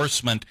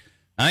endorsement,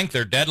 I think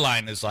their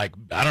deadline is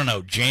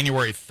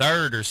January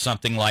 3rd or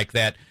something like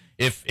that.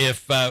 If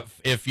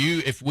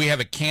we have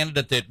a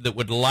candidate that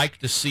would like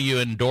to see you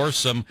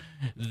endorse them,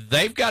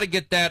 they've got to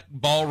get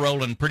that ball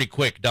rolling pretty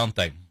quick, don't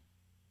they?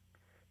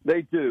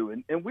 They do,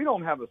 and we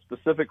don't have a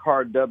specific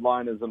hard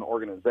deadline as an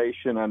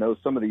organization. I know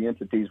some of the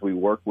entities we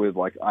work with,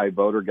 like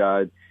iVoter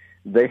Guide,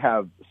 they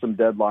have some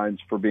deadlines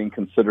for being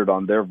considered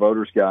on their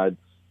Voters Guide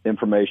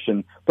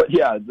information. But,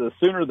 yeah, the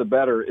sooner the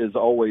better is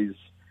always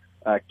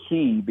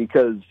key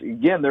because,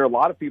 again, there are a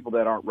lot of people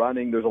that aren't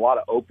running. There's a lot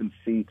of open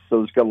seats, so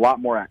there's got a lot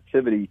more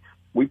activity.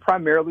 We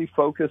primarily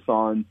focus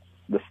on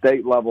the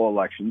state-level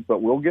elections,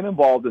 but we'll get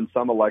involved in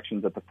some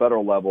elections at the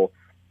federal level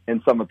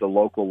and some at the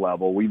local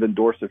level. We've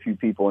endorsed a few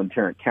people in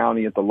Tarrant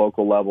County at the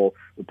local level.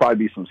 There'll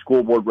probably be some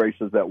school board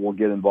races that we'll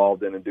get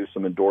involved in and do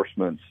some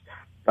endorsements.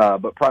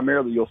 But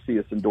primarily you'll see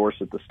us endorse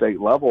at the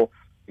state level.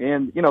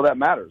 And, that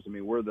matters. I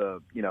mean, we're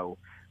the,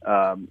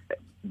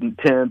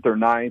 10th or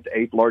 9th,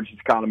 8th largest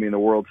economy in the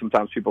world.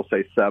 Sometimes people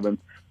say 7th,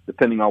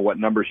 depending on what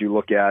numbers you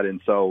look at.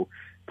 And so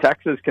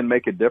Texas can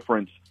make a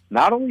difference,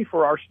 not only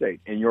for our state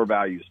and your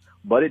values,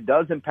 but it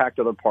does impact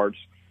other parts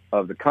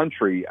of the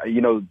country.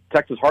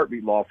 Texas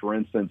heartbeat law, for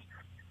instance,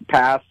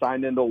 passed,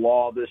 signed into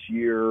law this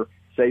year,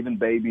 saving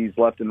babies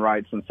left and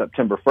right since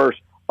September 1st.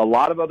 A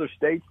lot of other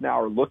states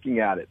now are looking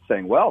at it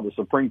saying, well, the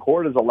Supreme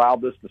Court has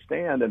allowed this to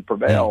stand and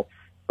prevail,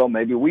 so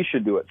maybe we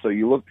should do it. So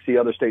you see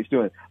other states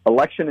doing it.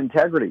 Election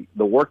integrity,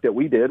 the work that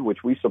we did,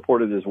 which we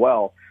supported as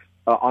well,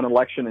 on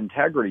election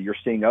integrity, you're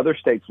seeing other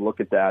states look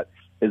at that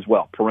as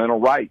well. Parental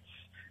rights,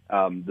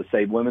 the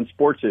Save Women's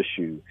Sports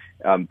issue,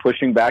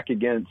 pushing back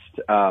against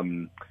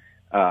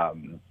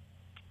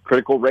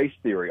critical race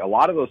theory. A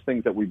lot of those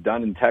things that we've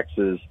done in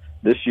Texas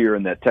this year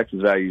and that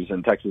Texas Values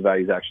and Texas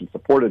Values Action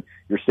supported,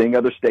 you're seeing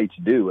other states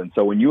do. And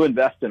so when you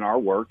invest in our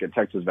work at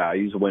Texas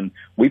Values, when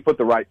we put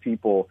the right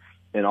people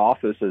in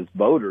office as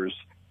voters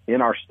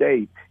in our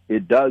state,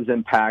 it does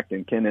impact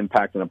and can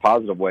impact in a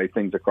positive way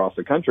things across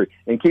the country.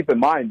 And keep in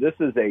mind, this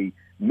is a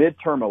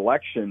midterm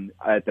election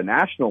at the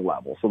national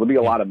level, so there'll be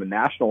a lot of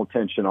national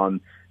attention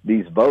on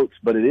these votes,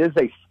 but it is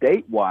a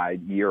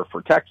statewide year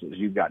for Texas.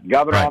 You've got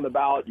governor on the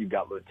ballot, you've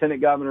got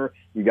lieutenant governor,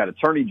 you've got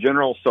attorney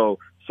general, so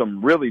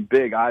some really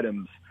big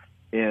items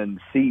in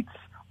seats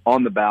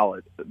on the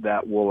ballot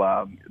that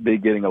will be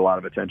getting a lot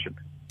of attention.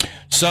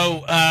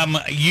 So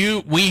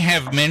we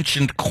have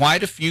mentioned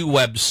quite a few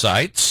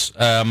websites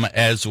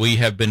as we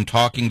have been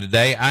talking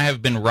today. I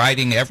have been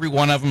writing every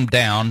one of them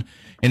down,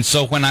 and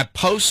so when I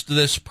post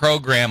this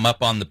program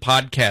up on the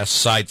podcast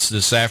sites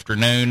this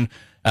afternoon,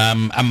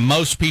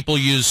 most people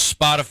use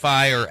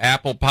Spotify or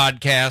Apple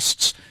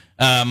Podcasts,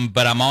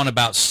 but I'm on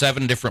about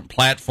 7 different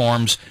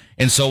platforms.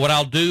 And so what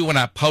I'll do when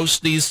I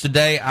post these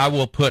today, I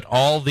will put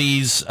all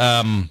these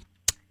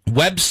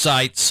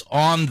websites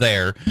on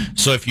there.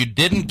 So if you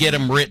didn't get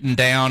them written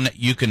down,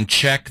 you can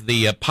check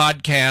the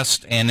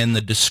podcast, and in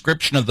the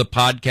description of the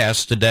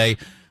podcast today,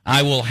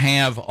 I will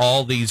have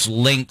all these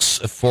links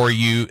for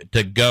you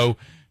to go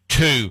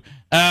to.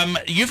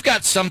 You've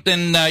got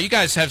something, you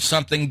guys have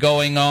something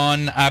going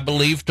on, I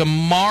believe,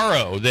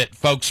 tomorrow that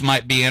folks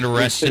might be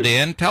interested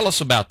in. Tell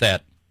us about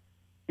that.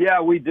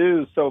 Yeah, we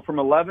do. So from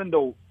 11:30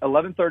 to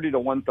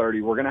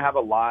 1:30, we're going to have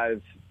a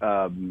live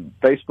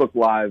Facebook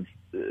Live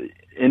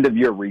end of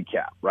year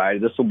recap. Right,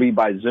 this will be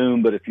by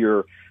Zoom. But if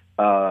you're,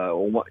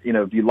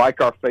 if you like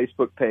our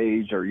Facebook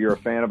page or you're a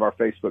fan of our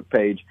Facebook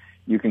page,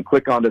 you can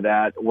click onto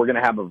that. We're going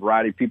to have a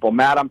variety of people.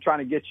 Matt, I'm trying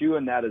to get you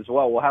in that as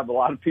well. We'll have a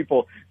lot of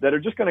people that are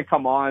just going to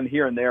come on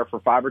here and there for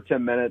 5 or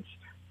 10 minutes,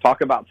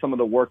 talk about some of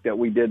the work that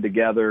we did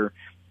together,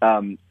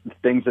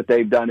 things that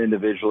they've done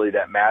individually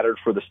that mattered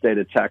for the state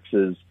of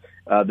Texas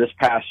this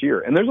past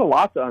year. And there's a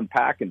lot to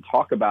unpack and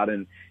talk about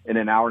in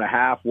an hour and a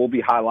half. We'll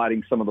be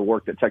highlighting some of the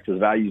work that Texas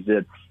Values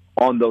did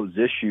on those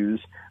issues.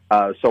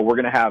 So we're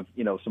going to have,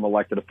 some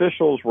elected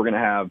officials. We're going to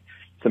have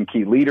some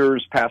key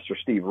leaders. Pastor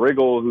Steve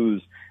Riggle,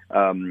 who's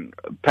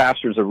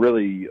pastors a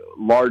really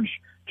large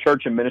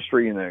church and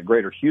ministry in the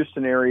greater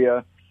Houston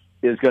area,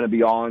 is going to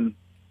be on.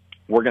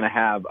 We're going to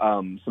have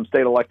some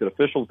state elected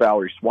officials.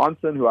 Valerie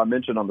Swanson, who I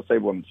mentioned on the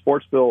Save Women's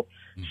Sports Bill,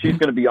 she's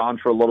going to be on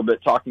for a little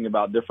bit talking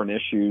about different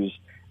issues.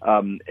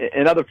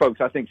 And other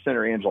folks, I think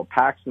Senator Angela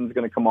Paxton's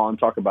going to come on,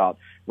 talk about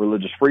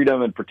religious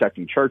freedom and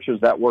protecting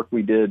churches, that work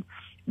we did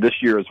this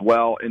year as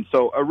well. And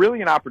so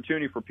really an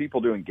opportunity for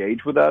people to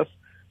engage with us,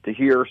 to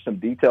hear some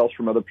details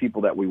from other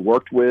people that we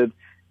worked with,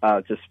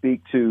 to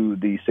speak to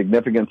the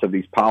significance of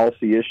these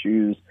policy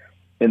issues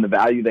and the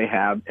value they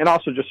have, and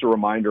also just a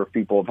reminder of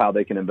people of how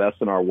they can invest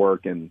in our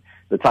work and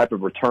the type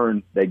of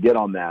return they get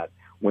on that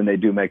when they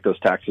do make those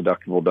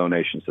tax-deductible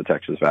donations to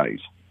Texas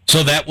Values.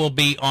 So that will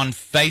be on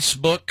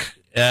Facebook,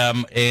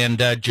 and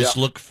just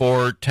look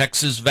for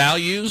Texas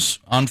Values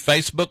on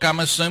Facebook,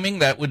 I'm assuming.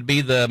 That would be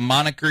the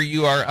moniker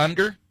you are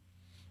under?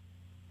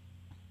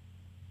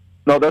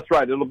 No, that's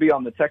right. It'll be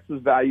on the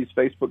Texas Values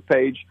Facebook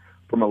page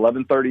from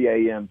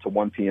 11:30 a.m. to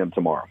 1 p.m.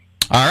 tomorrow.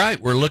 All right.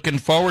 We're looking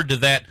forward to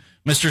that.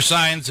 Mr.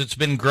 Saenz, it's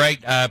been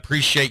great. I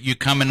appreciate you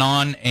coming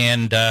on,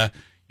 and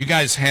you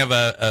guys have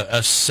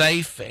a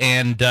safe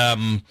and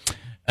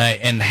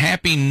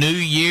happy New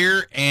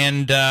Year,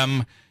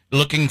 and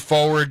looking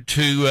forward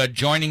to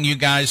joining you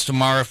guys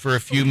tomorrow for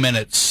a few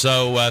minutes.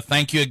 So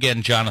thank you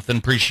again, Jonathan.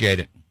 Appreciate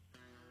it.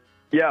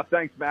 Yeah,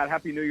 thanks, Matt.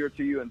 Happy New Year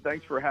to you, and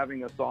thanks for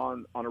having us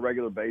on a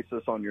regular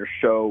basis on your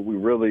show. We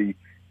really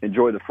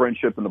enjoy the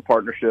friendship and the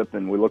partnership,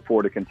 and we look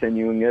forward to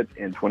continuing it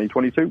in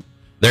 2022.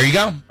 There you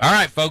go. All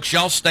right, folks,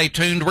 y'all stay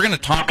tuned. We're going to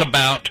talk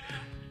about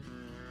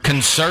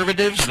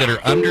conservatives that are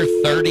under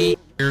 30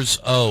 years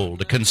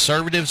old.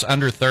 Conservatives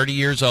under 30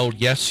 years old.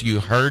 Yes, you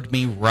heard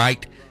me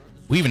right.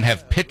 We even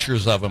have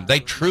pictures of them. They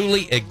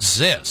truly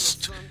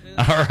exist.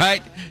 All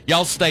right?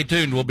 Y'all stay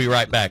tuned. We'll be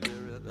right back.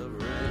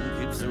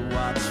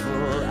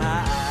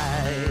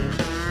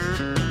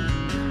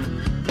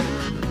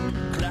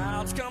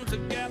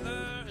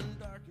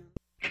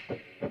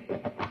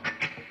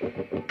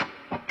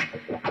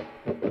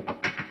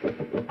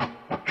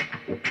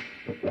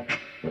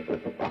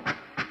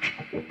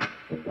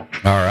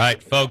 All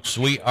right, folks,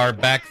 we are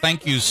back.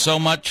 Thank you so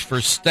much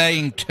for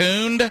staying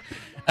tuned.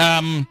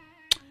 I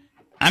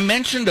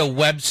mentioned a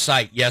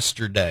website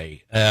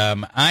yesterday.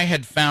 I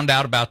had found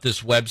out about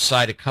this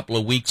website a couple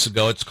of weeks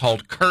ago. It's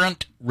called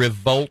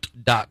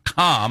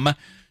currentrevolt.com.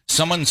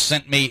 Someone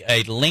sent me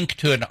a link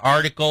to an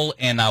article,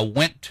 and I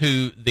went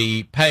to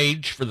the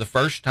page for the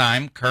first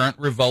time,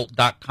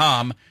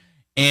 currentrevolt.com,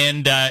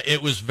 and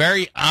it was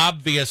very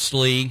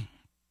obviously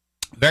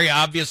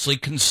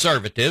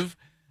conservative.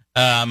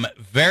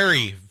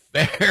 Very,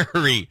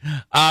 very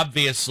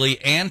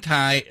obviously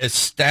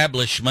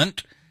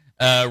anti-establishment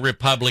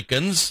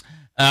Republicans.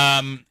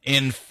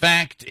 In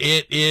fact,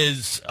 it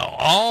is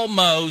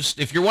almost,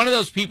 if you're one of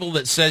those people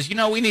that says,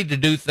 we need to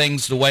do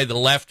things the way the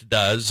left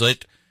does,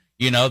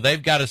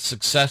 They've got a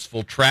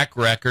successful track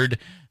record.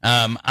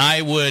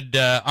 I would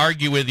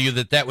argue with you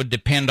that would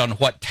depend on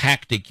what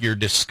tactic you're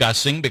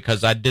discussing,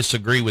 because I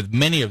disagree with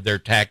many of their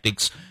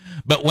tactics.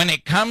 But when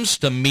it comes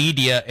to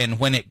media and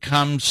when it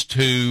comes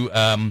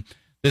to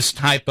this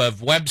type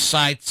of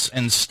websites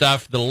and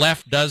stuff, the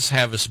left does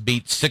have us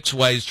beat 6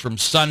 ways from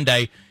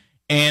Sunday.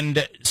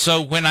 And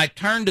so when I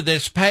turned to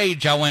this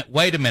page, I went,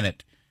 wait a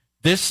minute,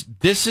 this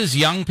is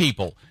young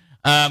people.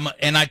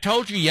 And I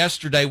told you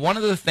yesterday, one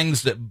of the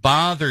things that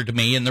bothered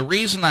me, and the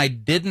reason I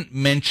didn't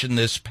mention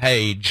this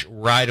page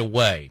right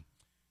away,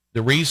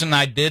 the reason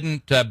I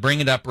didn't bring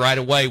it up right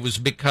away was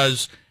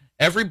because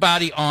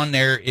everybody on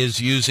there is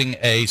using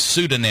a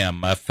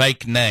pseudonym, a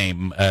fake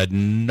name, a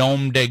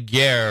nom de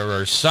guerre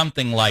or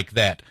something like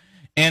that.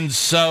 And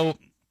so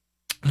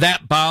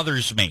that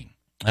bothers me.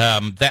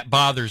 That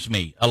bothers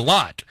me a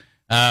lot.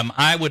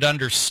 I would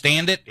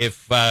understand it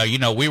if,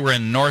 we were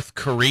in North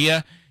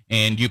Korea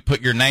and you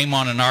put your name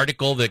on an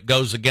article that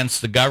goes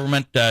against the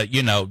government. They're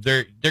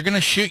going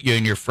to shoot you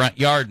in your front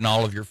yard and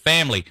all of your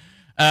family.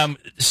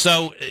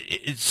 So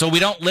we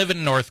don't live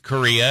in North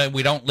Korea.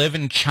 We don't live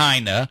in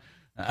China.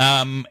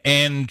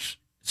 And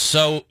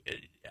so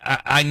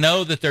I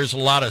know that there's a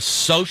lot of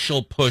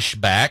social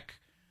pushback,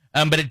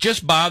 but it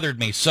just bothered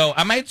me. So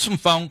I made some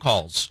phone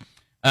calls.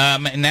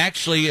 And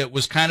actually, it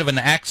was kind of an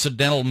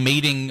accidental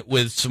meeting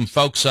with some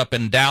folks up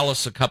in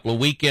Dallas a couple of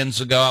weekends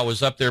ago. I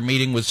was up there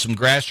meeting with some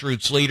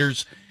grassroots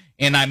leaders,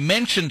 and I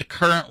mentioned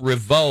Current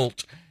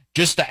Revolt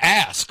just to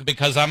ask,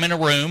 because I'm in a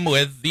room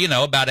with,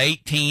 about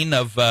 18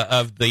 of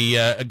the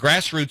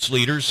grassroots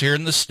leaders here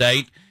in the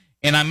state,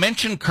 and I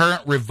mentioned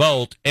Current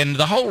Revolt, and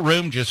the whole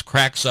room just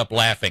cracks up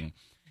laughing.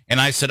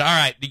 And I said, all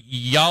right,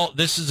 y'all,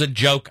 this is a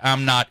joke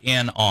I'm not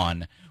in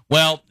on.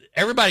 Well,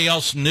 everybody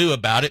else knew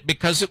about it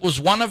because it was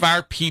one of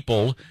our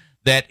people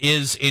that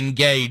is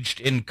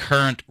engaged in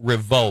Current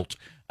Revolt.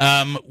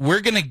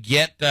 We're going to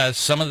get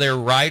some of their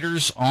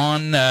writers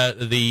on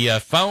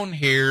the phone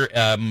here,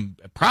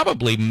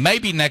 probably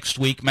maybe next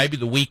week, maybe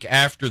the week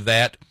after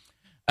that,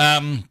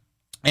 and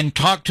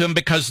talk to them,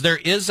 because there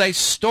is a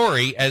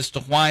story as to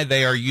why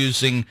they are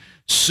using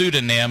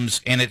pseudonyms,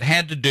 and it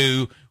had to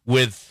do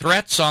with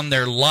threats on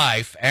their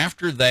life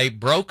after they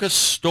broke a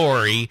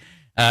story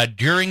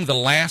during the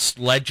last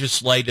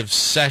legislative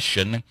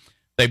session.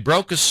 They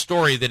broke a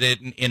story that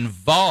it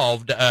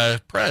involved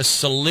a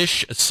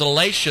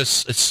salacious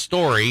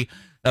story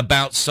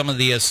about some of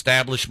the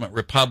establishment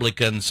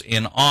Republicans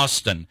in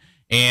Austin.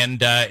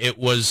 And it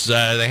was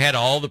they had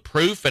all the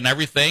proof and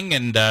everything,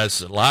 and a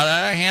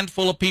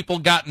handful of people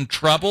got in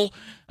trouble.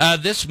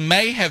 This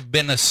may have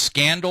been a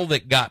scandal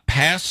that got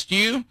past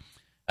you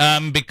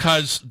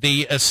because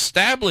the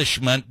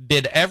establishment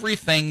did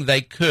everything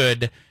they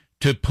could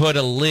to put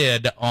a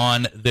lid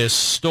on this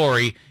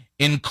story,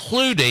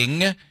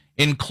 including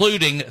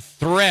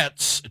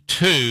threats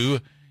to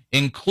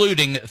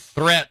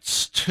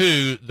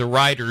the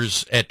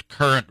writers at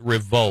Current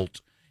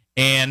Revolt.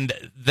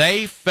 And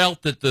they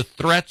felt that the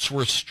threats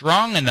were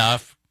strong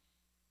enough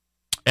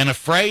and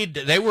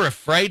they were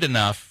afraid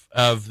enough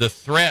of the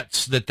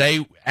threats that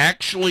they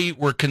actually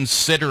were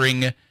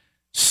considering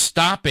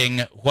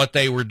stopping what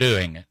they were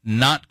doing,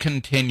 not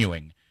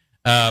continuing.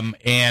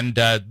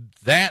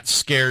 That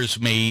scares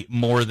me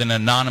more than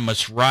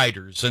anonymous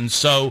writers. And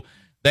so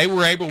they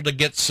were able to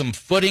get some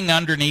footing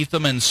underneath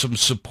them and some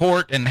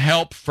support and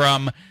help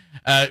from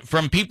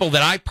people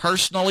that I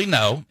personally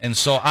know. And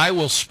so I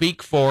will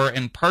speak for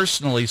and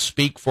personally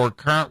speak for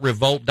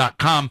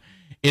CurrentRevolt.com.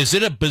 Is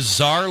it a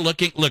bizarre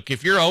looking? Look,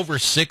 if you're over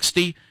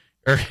 60,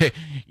 or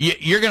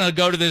you're going to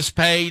go to this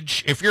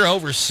page. If you're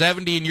over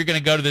 70 and you're going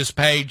to go to this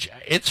page,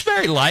 it's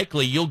very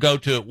likely you'll go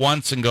to it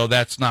once and go,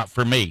 that's not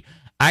for me.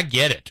 I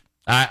get it.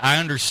 I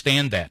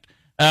understand that.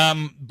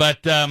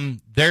 But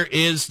there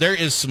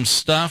is some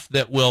stuff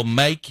that will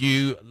make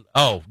you,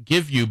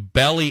 give you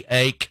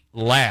bellyache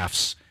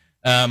laughs.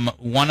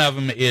 One of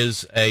them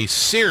is a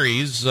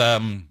series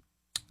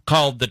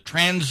called The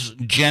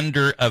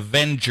Transgender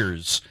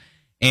Avengers,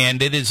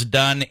 and it is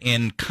done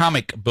in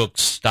comic book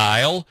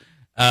style.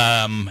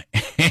 And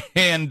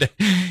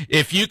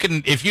if you can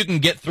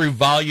get through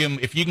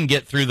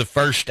the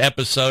first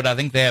episode, I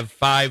think they have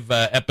 5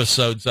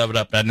 episodes of it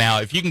up now.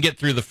 If you can get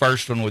through the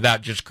first one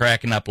without just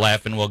cracking up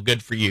laughing, well,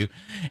 good for you.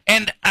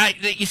 And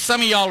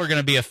some of y'all are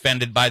going to be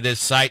offended by this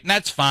site, and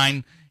that's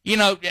fine.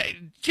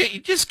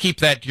 Just keep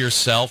that to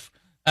yourself.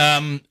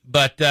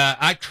 But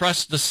I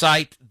trust the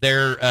site.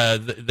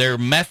 Their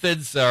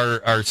methods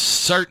are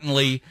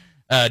certainly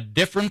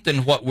different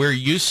than what we're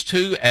used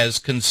to as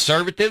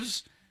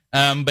conservatives.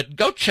 But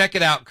go check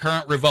it out,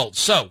 Current Revolt.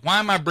 So why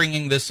am I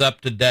bringing this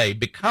up today?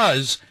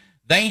 Because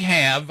they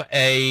have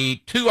 2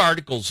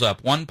 articles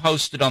up, one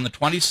posted on the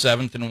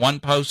 27th and one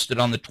posted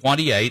on the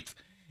 28th.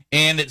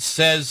 And it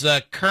says,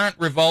 Current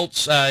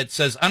Revolts, it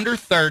says under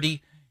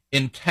 30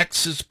 in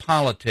Texas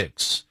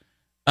politics.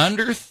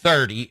 Under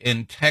 30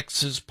 in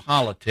Texas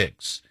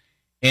politics.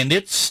 And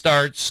it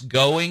starts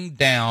going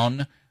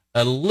down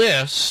a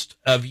list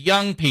of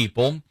young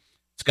people.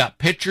 It's got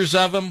pictures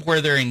of them where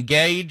they're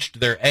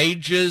engaged, their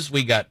ages.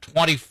 We got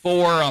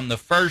 24 on the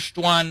first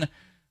one.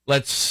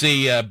 Let's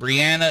see,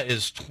 Brianna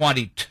is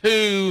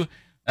 22.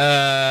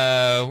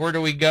 Where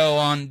do we go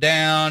on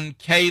down?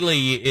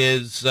 Kaylee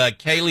is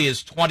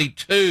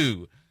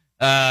 22.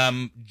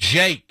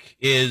 Jake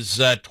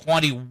is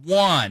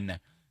 21.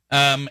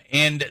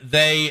 And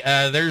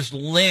there's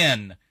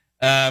Lynn,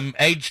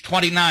 age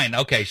 29.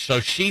 Okay, so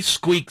she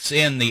squeaks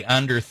in the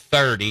under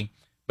 30,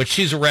 but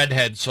she's a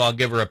redhead, so I'll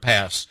give her a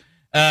pass.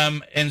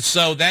 And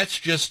so that's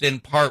just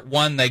in part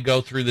one. They go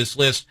through this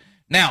list.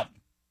 Now,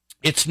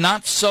 it's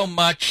not so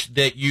much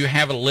that you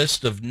have a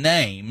list of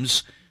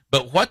names,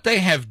 but what they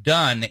have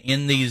done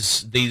in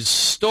these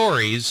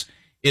stories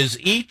is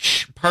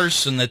each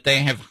person that they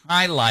have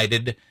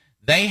highlighted,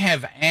 they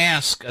have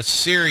asked a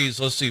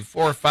series, let's see,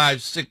 4,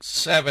 5, 6,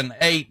 7,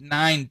 8,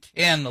 9,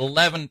 10,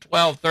 11,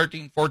 12,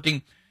 13,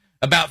 14,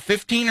 about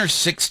 15 or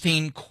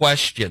 16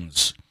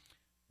 questions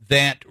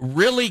that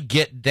really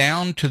get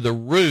down to the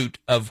root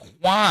of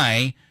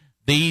why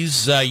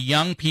these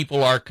young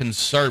people are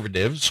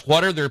conservatives.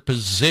 What are their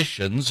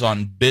positions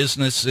on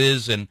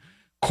businesses and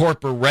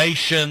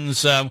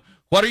corporations?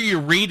 What are you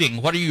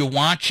reading? What are you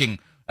watching?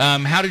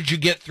 How did you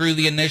get through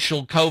the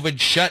initial COVID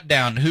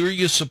shutdown? Who are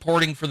you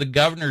supporting for the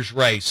governor's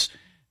race?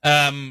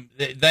 One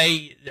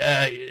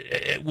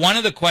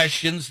of the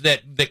questions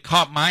that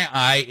caught my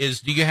eye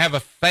is, do you have a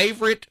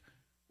favorite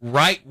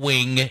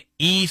right-wing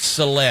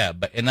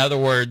e-celeb? In other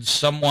words,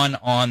 someone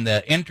on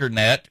the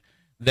internet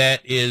that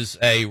is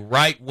a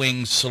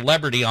right-wing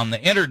celebrity on the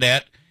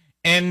internet.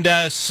 And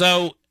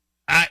so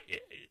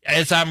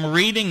as I'm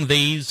reading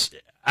these,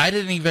 I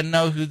didn't even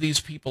know who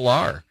these people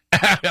are.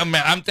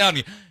 I'm telling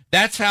you,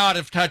 that's how out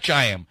of touch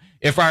I am.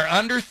 If our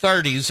under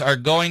 30s are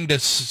going to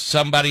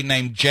somebody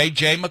named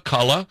J.J.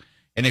 McCullough,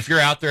 and if you're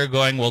out there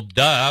going, well,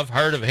 duh, I've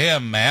heard of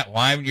him, Matt.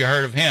 Why haven't you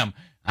heard of him?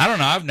 I don't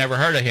know. I've never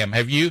heard of him.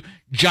 Have you?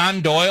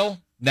 John Doyle?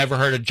 Never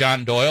heard of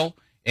John Doyle.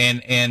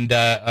 And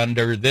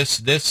under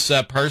this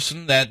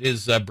person, that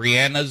is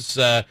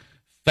Brianna's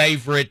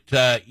favorite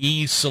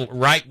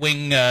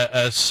right-wing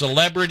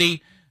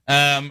celebrity.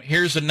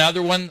 Here's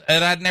another one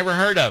that I'd never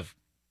heard of.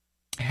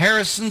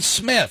 Harrison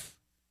Smith.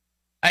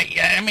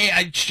 I mean,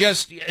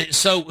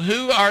 so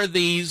who are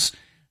these?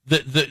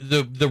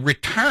 The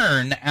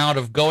return out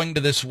of going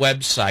to this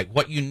website,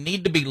 what you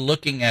need to be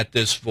looking at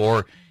this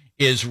for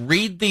is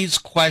read these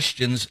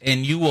questions,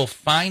 and you will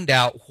find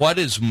out what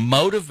is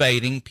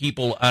motivating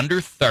people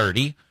under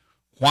 30.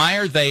 Why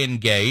are they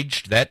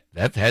engaged? That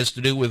has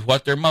to do with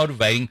what they're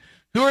motivating.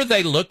 Who are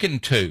they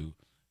looking to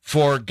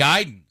for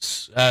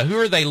guidance? Who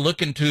are they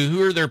looking to?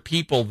 Who are their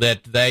people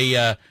that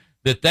they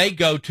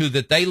go to,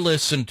 that they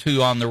listen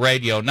to on the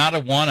radio? Not a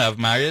one of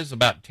them. There's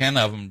about 10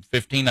 of them,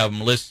 15 of them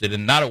listed,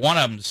 and not a one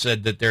of them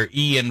said that their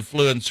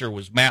e-influencer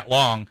was Matt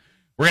Long.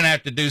 We're going to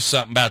have to do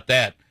something about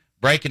that.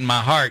 Breaking my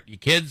heart. You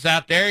kids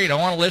out there, you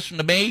don't want to listen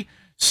to me?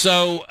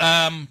 So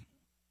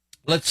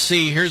let's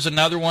see. Here's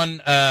another one.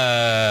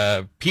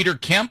 Peter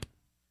Kemp.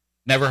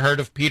 Never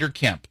heard of Peter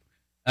Kemp.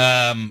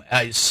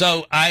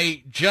 So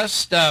I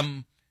just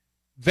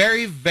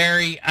very,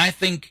 very, I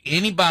think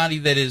anybody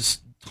that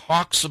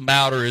talks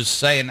about or is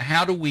saying,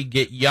 how do we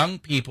get young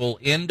people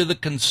into the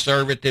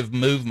conservative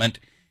movement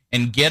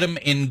and get them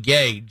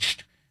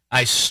engaged,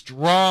 I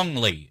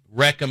strongly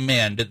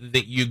recommend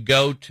that you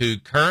go to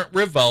Current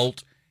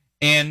Revolt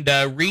and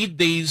read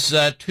these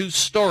two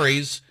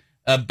stories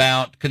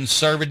about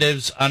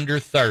conservatives under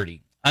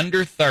 30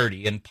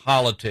 in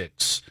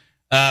politics.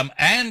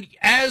 And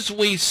as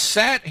we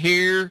sat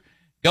here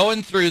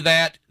going through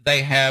that,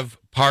 they have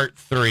part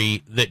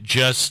 3 that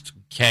just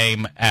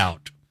came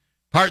out.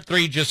 Part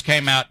 3 just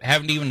came out.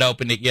 Haven't even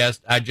opened it yet.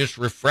 I just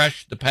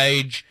refreshed the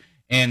page.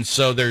 And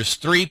so there's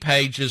 3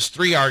 pages,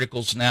 3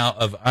 articles now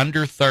of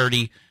under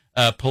 30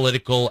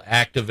 political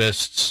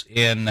activists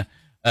in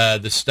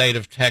the state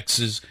of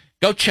Texas.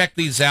 Go check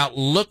these out.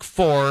 Look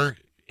for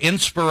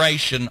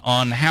inspiration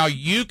on how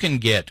you can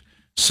get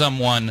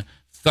someone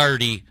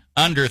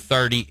under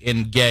 30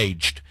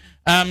 engaged.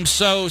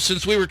 So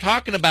since we were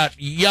talking about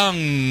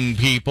young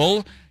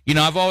people, you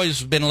know, I've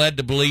always been led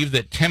to believe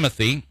that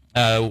Timothy,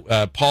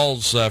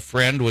 Paul's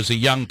friend, was a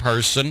young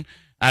person.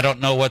 I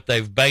don't know what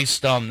they've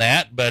based on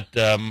that, but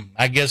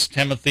I guess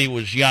Timothy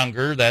was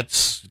younger.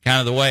 That's kind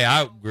of the way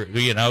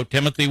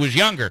Timothy was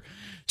younger.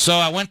 So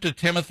I went to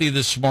Timothy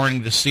this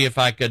morning to see if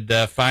I could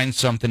find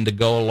something to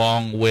go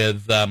along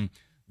with the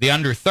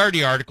under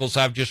 30 articles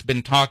I've just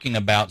been talking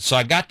about. So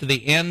I got to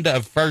the end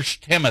of 1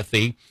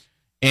 Timothy,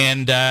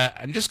 and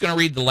I'm just going to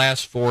read the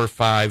last 4 or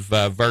 5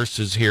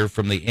 verses here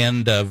from the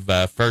end of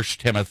 1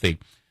 Timothy.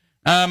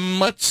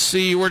 Let's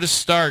see where to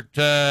start.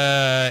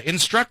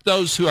 Instruct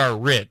those who are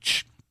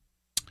rich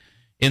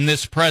in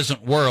this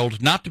present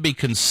world not to be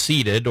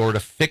conceited or to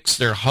fix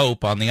their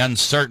hope on the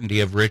uncertainty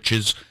of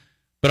riches,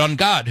 but on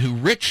God, who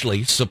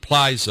richly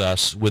supplies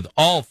us with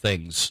all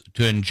things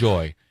to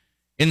enjoy.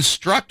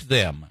 Instruct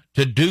them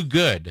to do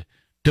good,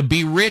 to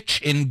be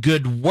rich in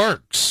good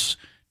works,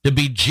 to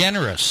be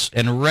generous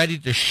and ready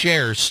to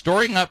share,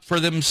 storing up for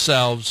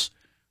themselves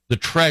the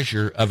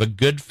treasure of a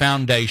good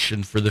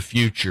foundation for the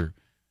future,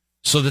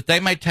 so that they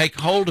may take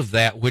hold of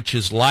that which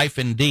is life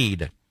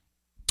indeed.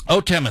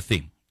 O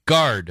Timothy,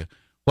 guard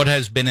what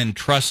has been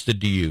entrusted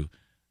to you.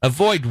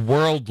 Avoid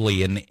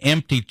worldly and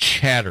empty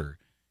chatter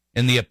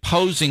and the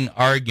opposing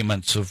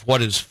arguments of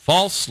what is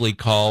falsely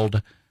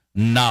called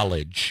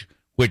knowledge,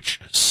 which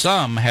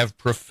some have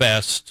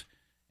professed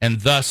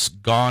and thus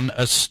gone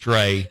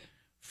astray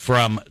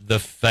from the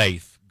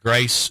faith.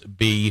 Grace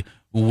be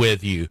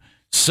with you.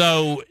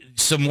 So,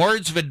 some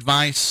words of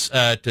advice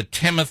to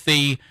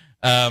Timothy,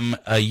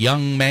 a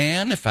young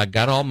man, if I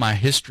got all my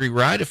history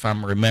right, if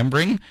I'm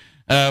remembering,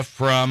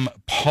 from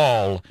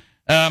Paul.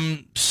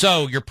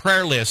 So, your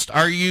prayer list,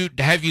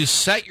 have you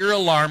set your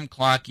alarm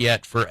clock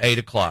yet for 8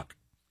 o'clock?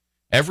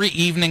 Every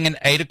evening at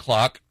 8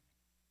 o'clock,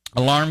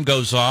 alarm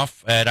goes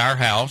off at our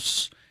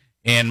house,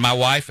 and my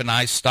wife and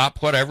I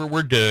stop whatever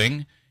we're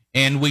doing,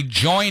 and we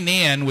join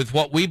in with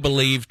what we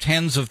believe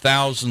tens of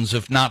thousands,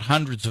 if not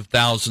hundreds of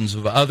thousands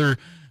of other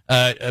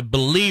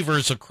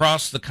believers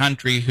across the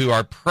country who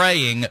are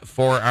praying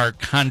for our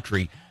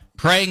country,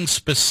 praying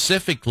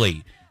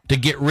specifically to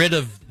get rid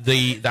of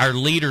our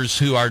leaders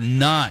who are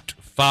not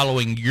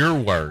following your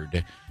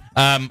word.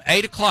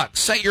 8 o'clock,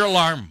 set your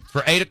alarm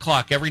for 8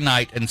 o'clock every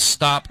night and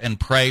stop and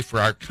pray for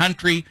our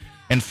country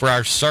and for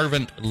our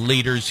servant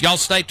leaders. Y'all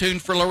stay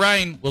tuned for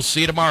Lorraine. We'll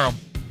see you tomorrow.